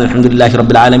দাওয়ানা আলহামদুলিল্লাহি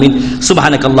রাব্বিল আলামিন।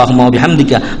 সুবহানাকাল্লাহুম্মা ওয়া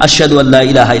বিহামদিকা আশহাদু আল্লা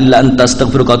ইলাহা ইল্লা আনতা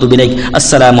আস্তাগফিরুকা ওয়া আতুবু ইলাইক।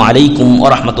 আসসালামু আলাইকুম ওয়া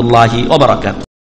রাহমাতুল্লাহি ওয়া বারাকাতুহু।